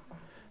wonderful.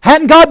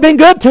 Hadn't God been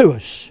good to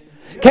us?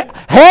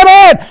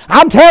 Amen.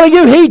 I'm telling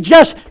you, He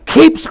just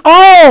keeps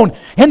on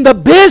in the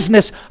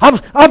business of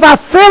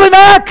filling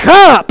our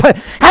cup.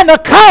 And the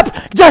cup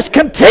just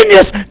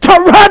continues to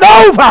run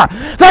over.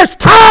 There's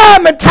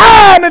time and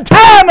time and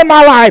time in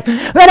my life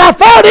that I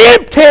felt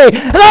empty.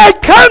 And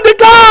I'd come to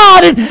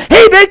God and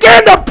He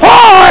began to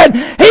pour and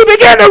He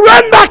began to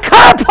run my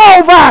cup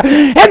over.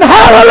 And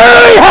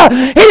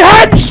hallelujah, He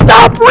hadn't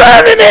stopped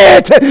running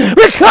it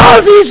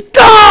because He's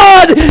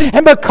God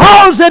and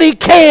because that He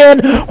can.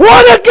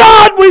 What a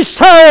God we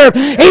serve.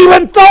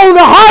 Even though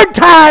the hard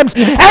times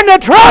and the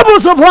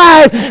troubles of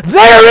life,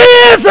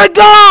 there is a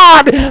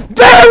God.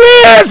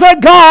 There is a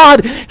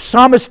God.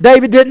 Psalmist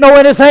David didn't know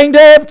anything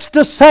else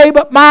to say,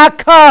 but my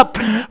cup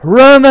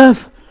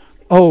runneth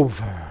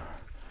over.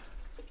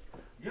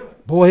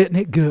 Boy, isn't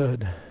it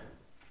good?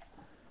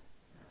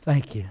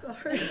 Thank you.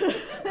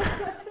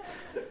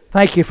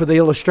 Thank you for the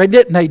illustration.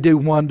 Didn't they do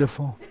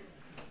wonderful?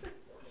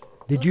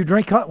 Did you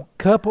drink a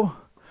couple?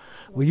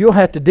 Well, you'll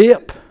have to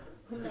dip.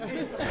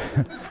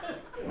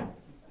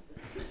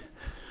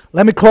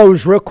 Let me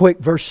close real quick,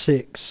 verse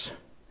 6.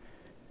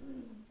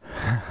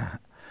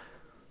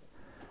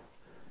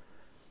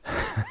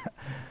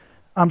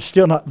 I'm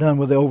still not done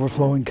with the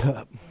overflowing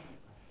cup.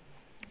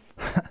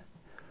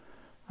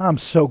 I'm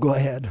so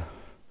glad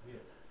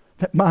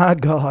that my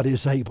God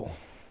is able.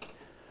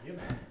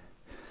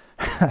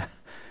 I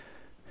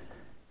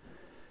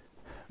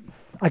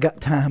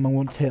got time, I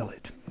want to tell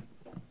it.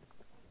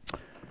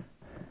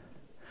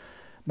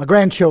 My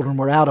grandchildren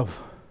were out of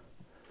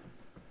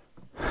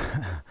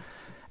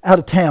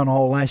town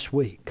all last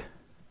week.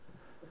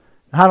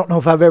 I don't know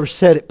if I've ever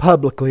said it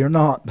publicly or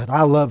not, but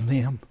I love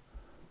them.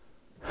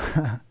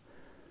 Have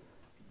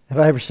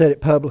I ever said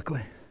it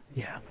publicly?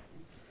 Yeah.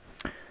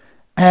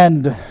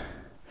 And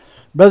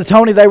Brother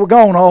Tony, they were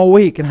gone all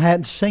week and I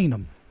hadn't seen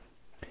them.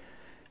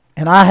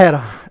 And I had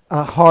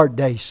a hard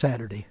day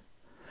Saturday.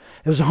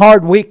 It was a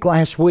hard week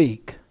last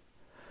week.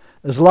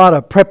 There's a lot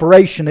of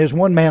preparation. There's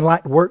one man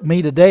like to work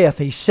me to death.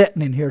 He's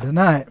sitting in here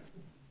tonight.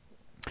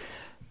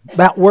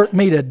 About work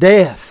me to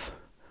death.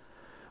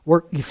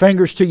 Work your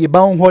fingers to your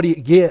bone. What do you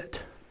get?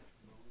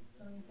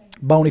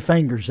 Bony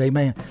fingers,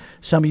 amen.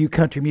 Some of you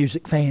country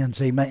music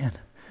fans, amen.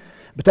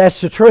 But that's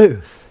the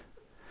truth.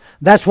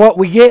 That's what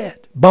we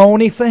get.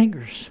 Bony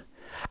fingers.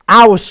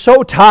 I was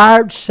so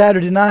tired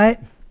Saturday night.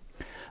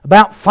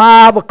 About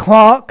 5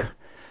 o'clock.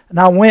 And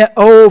I went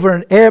over,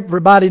 and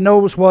everybody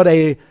knows what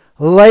a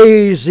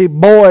lazy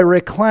boy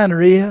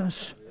recliner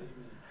is.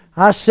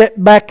 I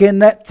sat back in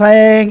that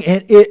thing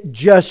and it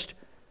just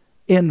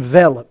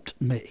enveloped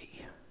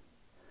me.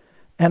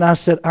 And I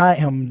said, I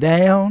am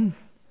down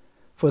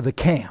for the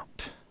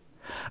count.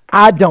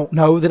 I don't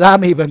know that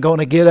I'm even going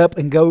to get up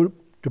and go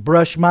to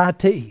brush my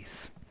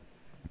teeth.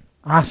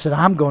 I said,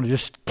 I'm going to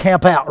just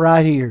camp out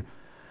right here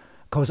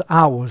because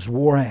I was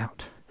wore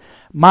out.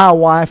 My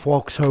wife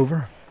walks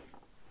over.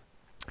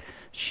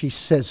 She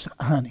says,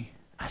 honey.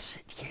 I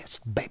said, yes,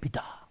 baby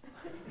doll.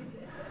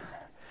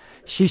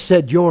 She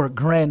said, your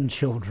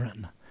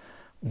grandchildren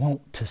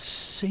want to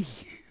see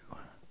you.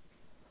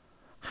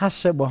 I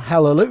said, well,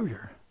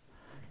 hallelujah.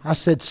 I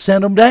said,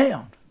 send them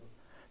down.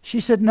 She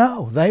said,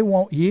 no, they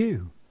want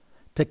you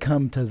to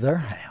come to their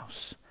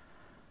house.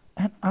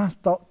 And I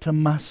thought to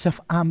myself,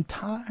 I'm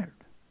tired.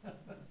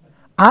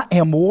 I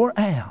am wore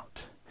out.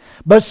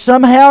 But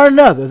somehow or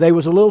another, there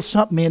was a little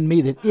something in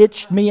me that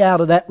itched me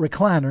out of that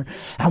recliner.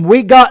 And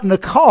we got in the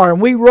car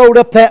and we rode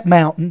up that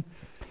mountain.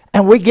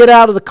 And we get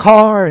out of the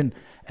car, and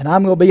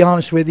I'm going to be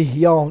honest with you,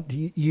 y'all,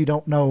 you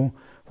don't know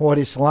what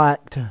it's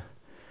like to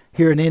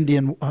hear an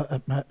Indian,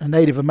 a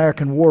Native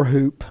American war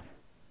whoop.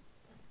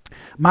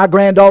 My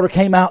granddaughter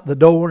came out the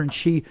door and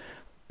she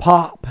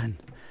Pop, and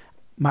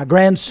my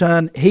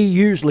grandson, he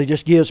usually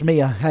just gives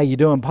me a "how you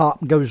doing, Pop,"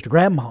 and goes to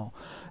Grandma,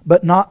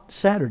 but not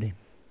Saturday.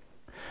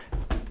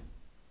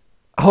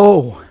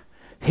 Oh,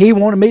 he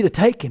wanted me to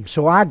take him,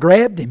 so I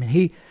grabbed him, and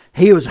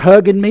he was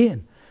hugging me,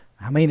 and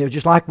I mean, it was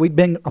just like we'd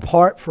been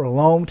apart for a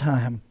long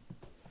time.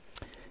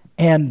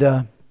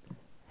 And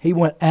he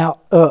went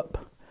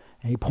up,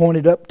 and he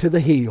pointed up to the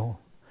hill.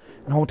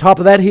 And on top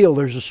of that hill,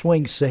 there's a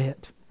swing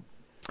set.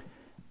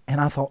 And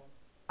I thought,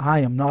 I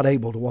am not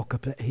able to walk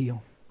up that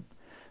hill.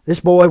 This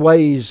boy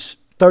weighs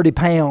 30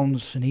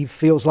 pounds, and he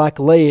feels like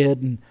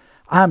lead, and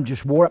I'm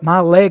just wore out. My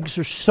legs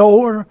are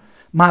sore.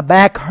 My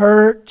back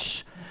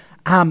hurts.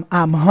 I'm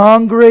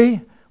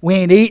hungry. We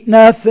ain't eat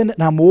nothing,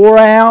 and I'm wore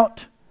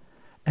out.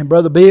 And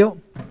Brother Bill,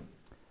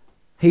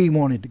 he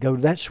wanted to go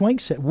to that swing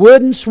set,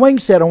 wooden swing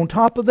set on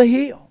top of the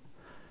hill.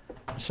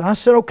 So I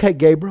said, "Okay,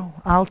 Gabriel,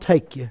 I'll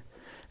take you."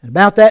 And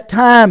about that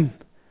time,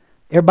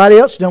 everybody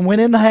else done went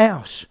in the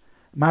house.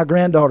 My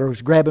granddaughter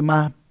was grabbing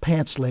my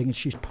pants leg, and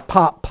she's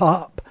 "Pop,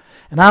 Pop."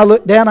 And I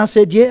looked down, I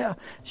said, "Yeah."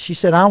 She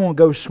said, "I want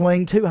to go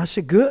swing too." I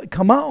said, "Good,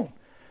 come on."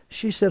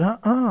 She said,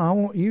 I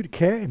want you to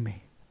carry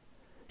me."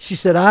 She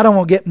said, "I don't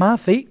want to get my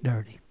feet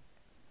dirty."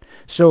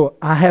 So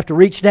I have to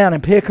reach down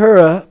and pick her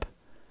up.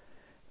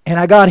 And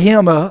I got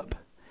him up.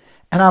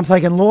 And I'm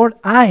thinking, Lord,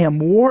 I am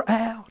wore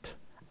out.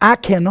 I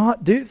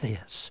cannot do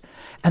this.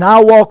 And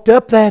I walked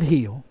up that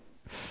hill.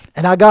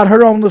 And I got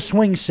her on the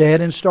swing set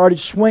and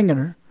started swinging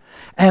her.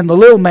 And the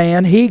little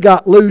man, he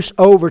got loose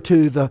over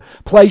to the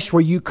place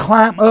where you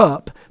climb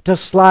up to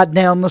slide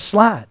down the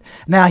slide.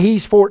 Now,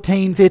 he's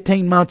 14,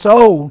 15 months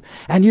old,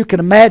 and you can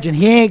imagine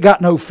he ain't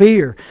got no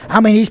fear. I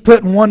mean, he's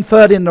putting one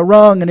foot in the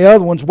rung and the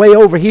other one's way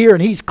over here,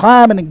 and he's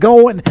climbing and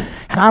going.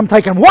 And I'm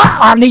thinking, wow,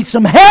 I need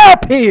some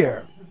help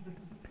here.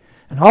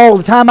 And all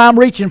the time I'm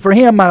reaching for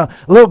him, my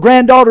little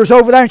granddaughter's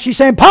over there, and she's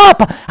saying,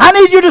 "Papa, I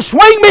need you to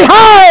swing me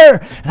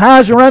higher." And I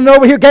was running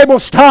over here, Gabriel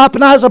stopped,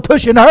 and I was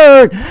pushing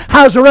her. And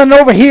I was running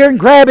over here and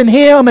grabbing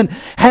him,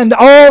 and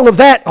all of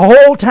that the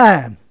whole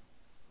time.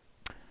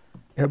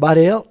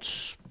 Everybody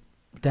else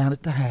down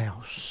at the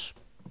house,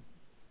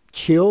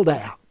 chilled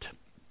out.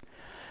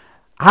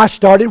 I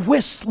started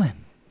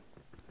whistling,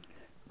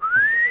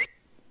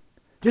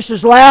 just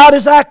as loud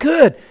as I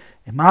could.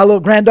 And my little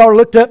granddaughter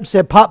looked up and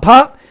said, "Pop,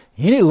 Pop,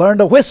 you need to learn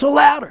to whistle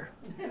louder."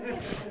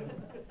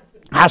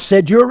 I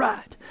said, "You're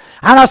right."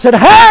 And I said,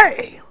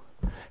 hey,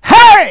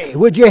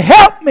 would you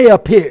help me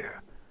up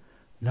here?"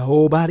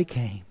 Nobody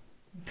came.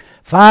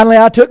 Finally,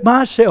 I took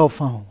my cell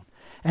phone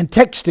and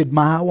texted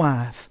my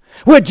wife,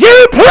 "Would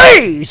you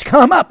please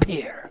come up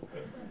here?"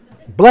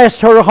 Bless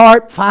her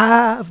heart,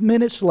 5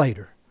 minutes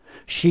later,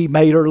 she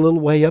made her little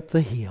way up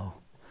the hill.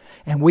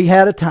 And we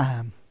had a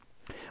time.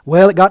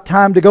 Well, it got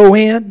time to go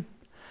in.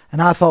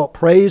 And I thought,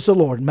 praise the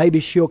Lord, maybe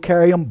she'll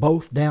carry them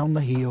both down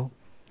the hill.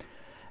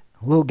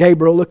 Little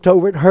Gabriel looked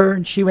over at her,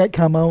 and she went,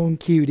 "Come on,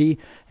 cutie."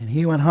 And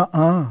he went,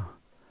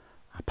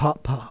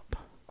 Pop, Pop.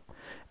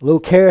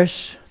 Little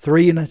Karis,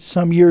 3 and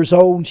some years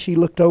old, and she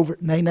looked over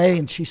at Nene,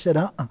 and she said,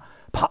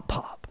 Pop,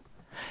 Pop.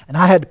 And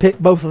I had to pick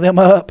both of them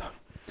up.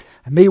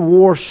 And me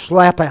wore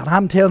slap out.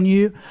 I'm telling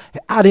you,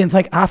 I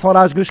thought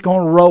I was just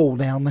going to roll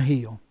down the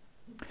hill.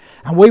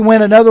 And we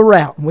went another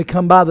route, and we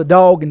come by the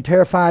dog and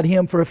terrified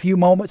him for a few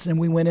moments, and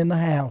we went in the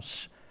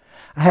house.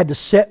 I had to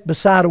sit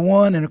beside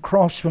one and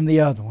across from the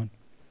other one.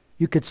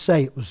 You could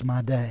say it was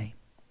my day.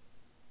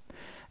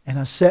 And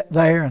I sat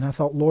there, and I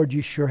thought, Lord,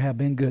 you sure have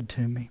been good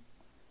to me.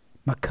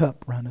 My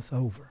cup runneth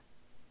over.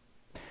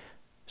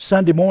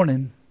 Sunday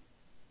morning,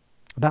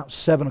 about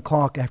 7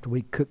 o'clock after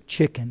we cooked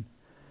chicken,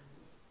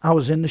 I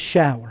was in the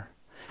shower.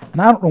 And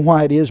I don't know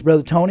why it is,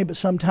 Brother Tony, but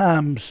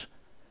sometimes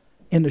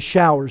in the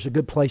shower is a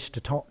good place to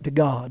talk to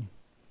God.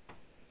 I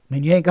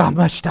mean, you ain't got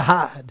much to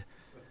hide.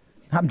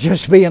 I'm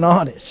just being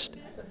honest.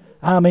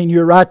 I mean,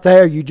 you're right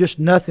there. You're just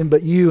nothing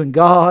but you and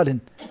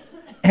God,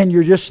 and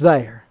you're just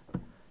there.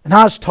 And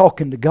I was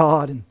talking to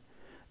God, and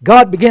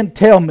God began to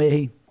tell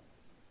me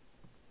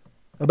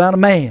about a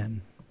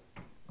man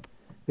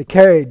that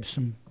carried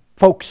some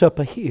folks up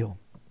a hill.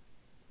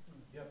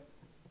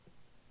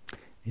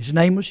 His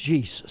name was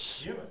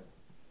Jesus.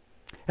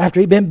 After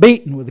he'd been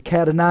beaten with a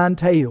cat of 9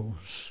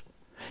 tails,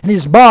 and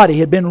his body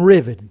had been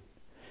riveted,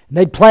 and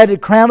they'd planted a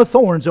crown of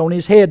thorns on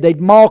his head. They'd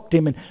mocked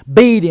him and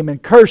beat him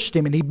and cursed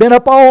him, and he'd been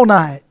up all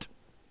night.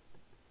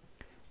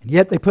 And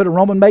yet they put a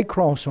Roman-made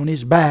cross on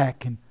his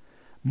back and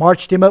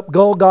marched him up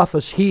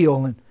Golgotha's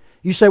hill. And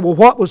you say, well,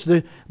 what was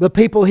the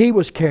people he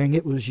was carrying?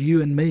 It was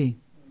you and me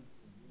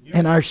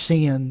and our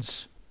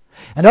sins.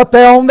 And up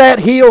there on that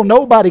hill,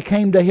 nobody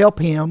came to help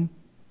him.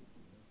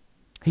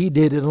 He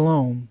did it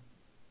alone.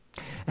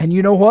 And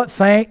you know what?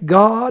 Thank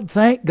God,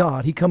 thank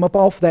God. He come up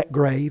off that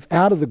grave,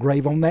 out of the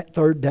grave on that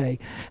third day.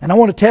 And I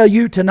want to tell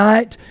you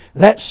tonight,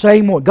 that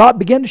same one, God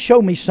began to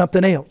show me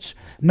something else.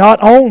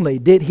 Not only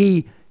did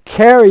He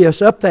carry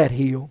us up that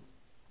hill,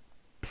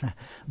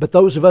 but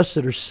those of us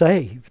that are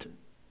saved,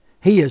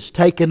 He has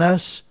taken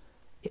us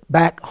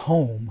back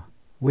home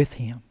with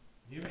Him.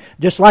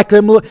 Just like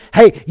them.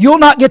 Hey, you'll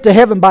not get to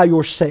heaven by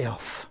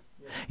yourself.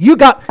 You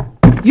got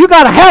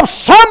to have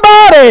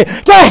somebody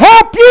to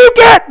help you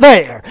get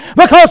there.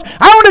 Because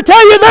I want to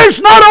tell you,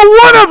 there's not a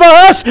one of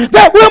us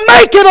that will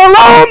make it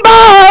alone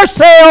by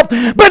ourselves.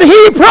 But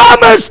He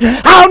promised,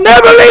 I'll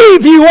never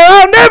leave you or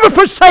I'll never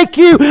forsake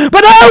you,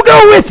 but I'll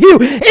go with you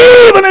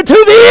even unto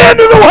the end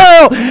of the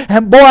world.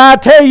 And boy, I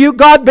tell you,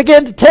 God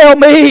began to tell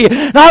me,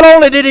 not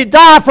only did He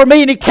die for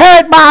me and He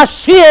carried my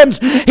sins,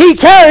 He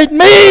carried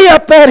me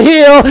up that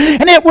hill,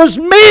 and it was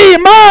me,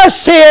 my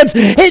sins.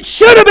 It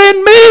should have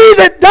been me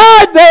that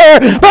died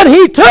there, but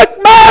He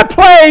took my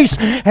place.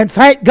 And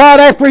thank God,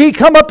 after He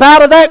come up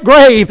out of that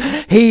grave,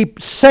 He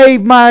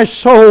saved my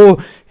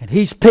soul, and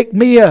He's picked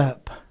me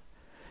up,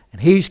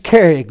 and He's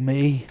carried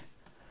me,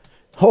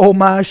 oh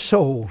my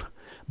soul,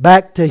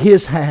 back to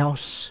His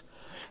house.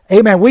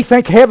 Amen. We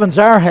think heaven's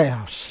our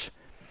house.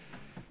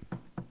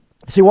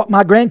 See, what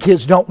my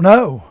grandkids don't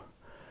know,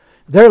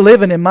 they're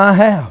living in my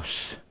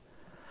house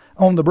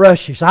on the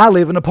brushes. I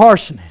live in a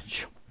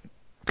parsonage.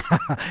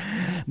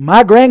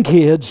 My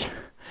grandkids,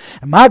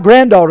 and my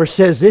granddaughter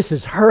says this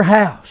is her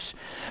house.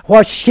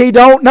 What she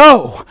don't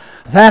know,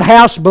 that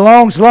house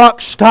belongs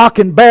lock, stock,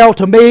 and barrel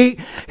to me.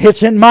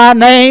 It's in my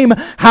name.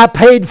 I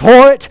paid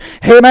for it.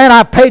 Amen.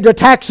 I paid the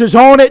taxes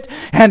on it.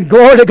 And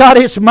glory to God,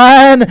 it's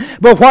mine.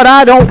 But what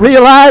I don't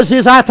realize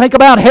is I think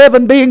about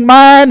heaven being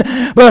mine.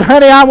 But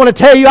honey, I want to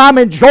tell you, I'm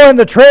enjoying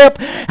the trip.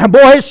 And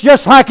boy, it's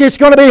just like it's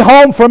going to be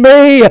home for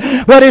me.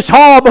 But it's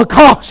all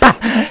because,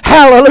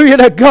 hallelujah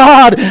to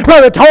God.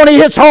 Brother Tony,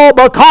 it's all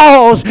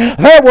because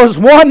there was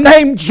one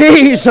named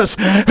Jesus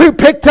who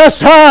picked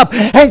us up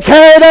and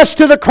carried us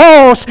to the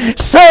cross,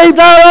 saved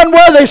our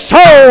unworthy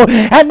soul,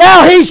 and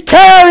now He's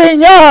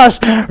carrying us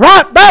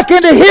right back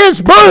into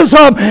His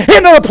bosom,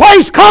 into a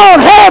place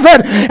called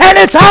heaven, and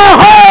it's our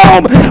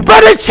home,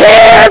 but it's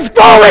His.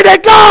 Glory to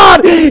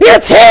God.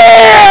 It's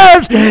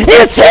His.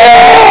 It's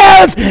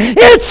His.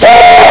 It's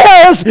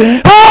His.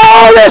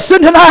 Oh,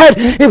 listen tonight,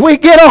 if we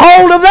get a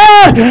hold of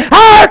that,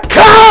 our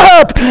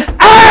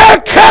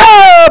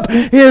cup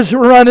is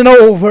running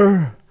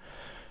over.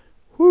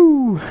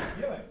 Whew.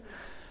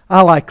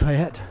 I like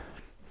that.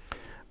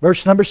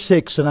 Verse number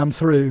 6, and I'm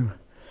through.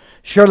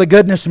 Surely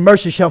goodness and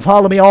mercy shall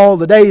follow me all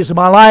the days of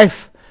my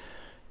life,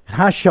 and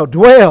I shall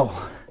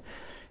dwell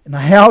in the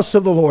house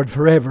of the Lord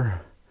forever.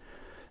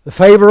 The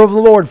favor of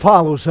the Lord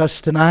follows us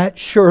tonight,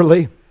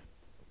 surely.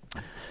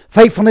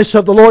 Faithfulness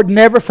of the Lord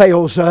never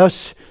fails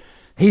us.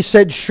 He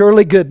said,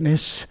 surely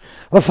goodness.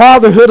 The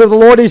fatherhood of the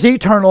Lord is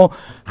eternal.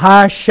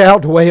 I shall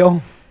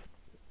dwell.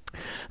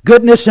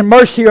 Goodness and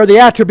mercy are the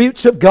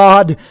attributes of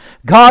God.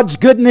 God's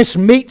goodness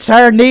meets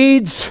our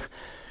needs.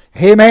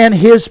 Amen.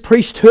 His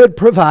priesthood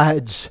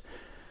provides.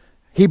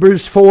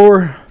 Hebrews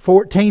 4,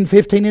 14,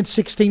 15, and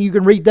 16. You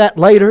can read that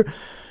later.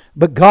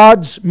 But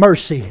God's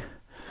mercy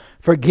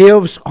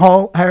forgives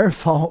all our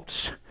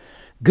faults.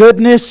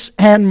 Goodness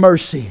and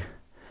mercy.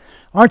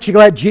 Aren't you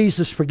glad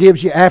Jesus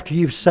forgives you after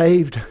you've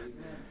saved?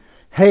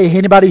 Hey,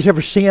 anybody's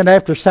ever sinned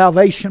after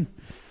salvation?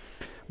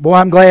 Boy,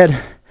 I'm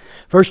glad.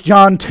 1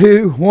 John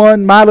 2,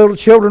 1, my little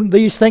children,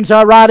 these things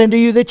I write unto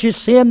you that you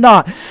sin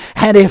not.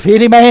 And if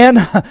any man,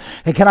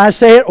 and can I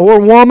say it, or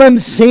woman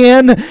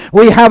sin,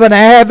 we have an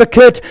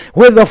advocate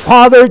with the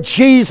Father,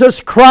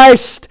 Jesus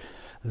Christ,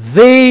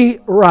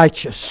 the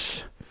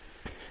righteous.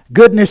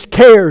 Goodness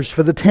cares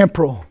for the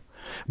temporal.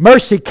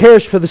 Mercy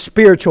cares for the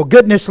spiritual.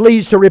 Goodness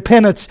leads to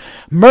repentance.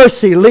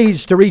 Mercy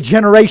leads to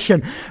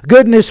regeneration.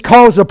 Goodness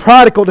calls the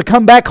prodigal to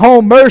come back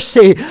home.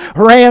 Mercy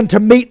ran to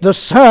meet the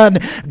son.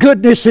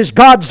 Goodness is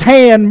God's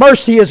hand.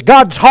 Mercy is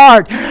God's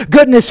heart.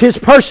 Goodness His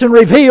person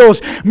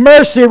reveals.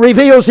 Mercy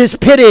reveals His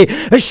pity.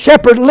 A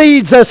shepherd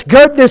leads us.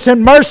 Goodness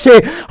and mercy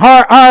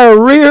are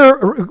our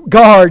rear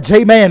guards.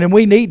 Amen. And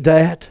we need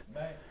that.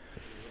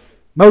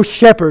 Most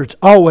shepherds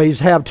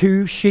always have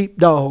two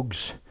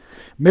sheepdogs.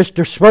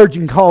 Mr.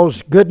 Spurgeon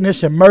calls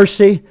goodness and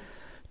mercy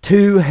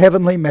two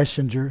heavenly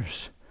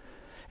messengers.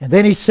 And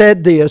then he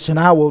said this, and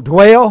I will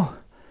dwell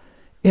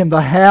in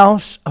the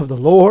house of the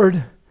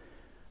Lord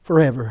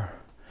forever.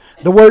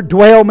 The word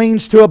dwell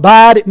means to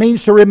abide, it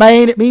means to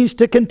remain, it means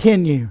to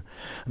continue.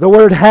 The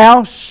word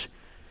house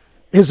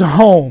is a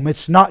home.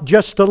 It's not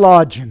just a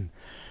lodging.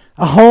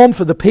 A home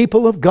for the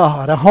people of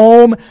God. A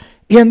home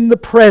in the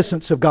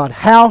presence of God.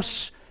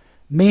 House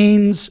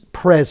means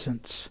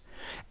presence.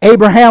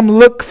 Abraham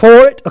looked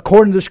for it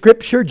according to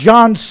Scripture.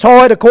 John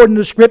saw it according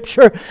to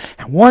Scripture.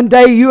 And one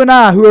day you and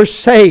I who are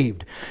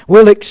saved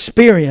will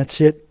experience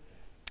it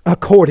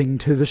according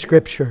to the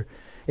Scripture.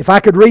 If I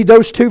could read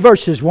those two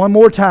verses one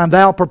more time.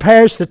 Thou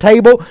preparest the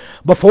table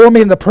before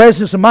me in the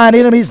presence of mine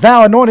enemies.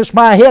 Thou anointest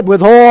my head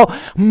with oil.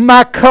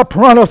 My cup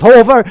runneth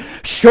over.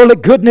 Surely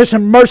goodness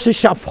and mercy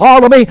shall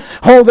follow me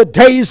all the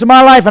days of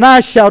my life, and I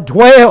shall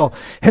dwell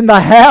in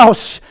the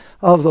house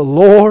of the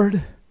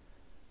Lord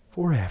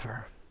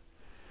forever.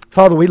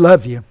 Father, we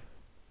love you.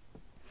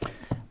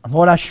 And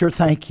Lord, I sure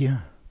thank you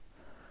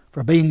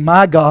for being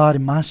my God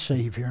and my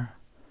Savior.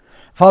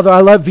 Father,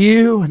 I love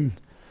you, and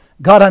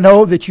God, I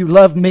know that you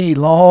loved me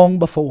long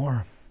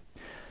before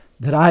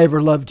that I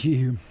ever loved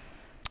you.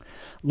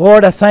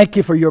 Lord, I thank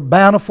you for your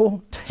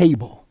bountiful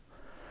table,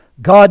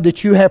 God,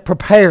 that you have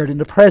prepared in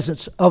the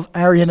presence of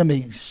our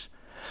enemies.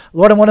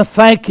 Lord, I want to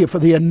thank you for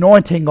the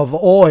anointing of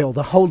oil,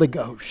 the Holy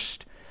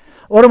Ghost.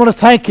 Lord, I want to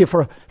thank you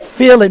for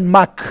filling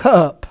my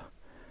cup.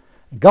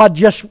 God,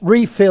 just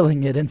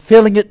refilling it and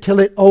filling it till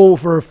it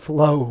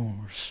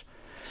overflows.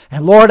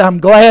 And Lord, I'm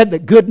glad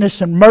that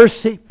goodness and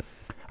mercy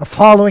are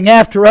following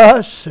after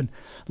us. And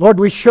Lord,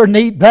 we sure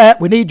need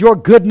that. We need your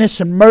goodness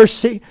and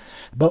mercy.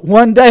 But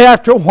one day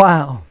after a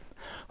while,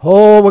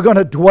 oh, we're going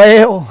to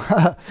dwell.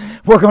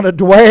 We're going to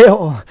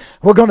dwell.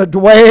 We're going to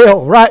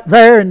dwell right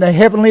there in the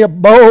heavenly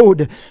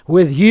abode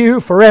with you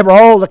forever.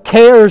 All the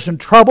cares and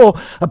trouble,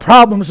 the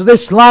problems of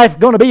this life are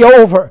going to be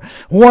over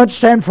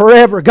once and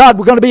forever. God,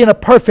 we're going to be in a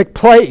perfect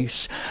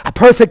place, a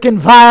perfect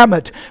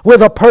environment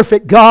with a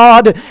perfect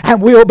God,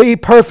 and we'll be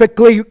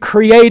perfectly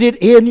created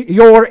in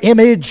your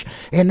image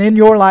and in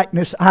your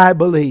likeness, I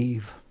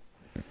believe.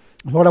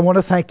 Lord, I want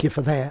to thank you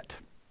for that.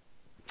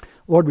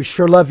 Lord, we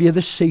sure love you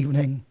this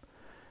evening.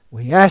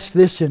 We ask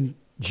this in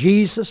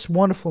Jesus'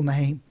 wonderful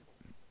name.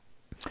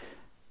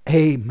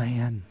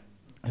 Amen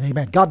and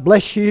amen. God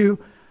bless you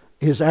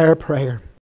is our prayer.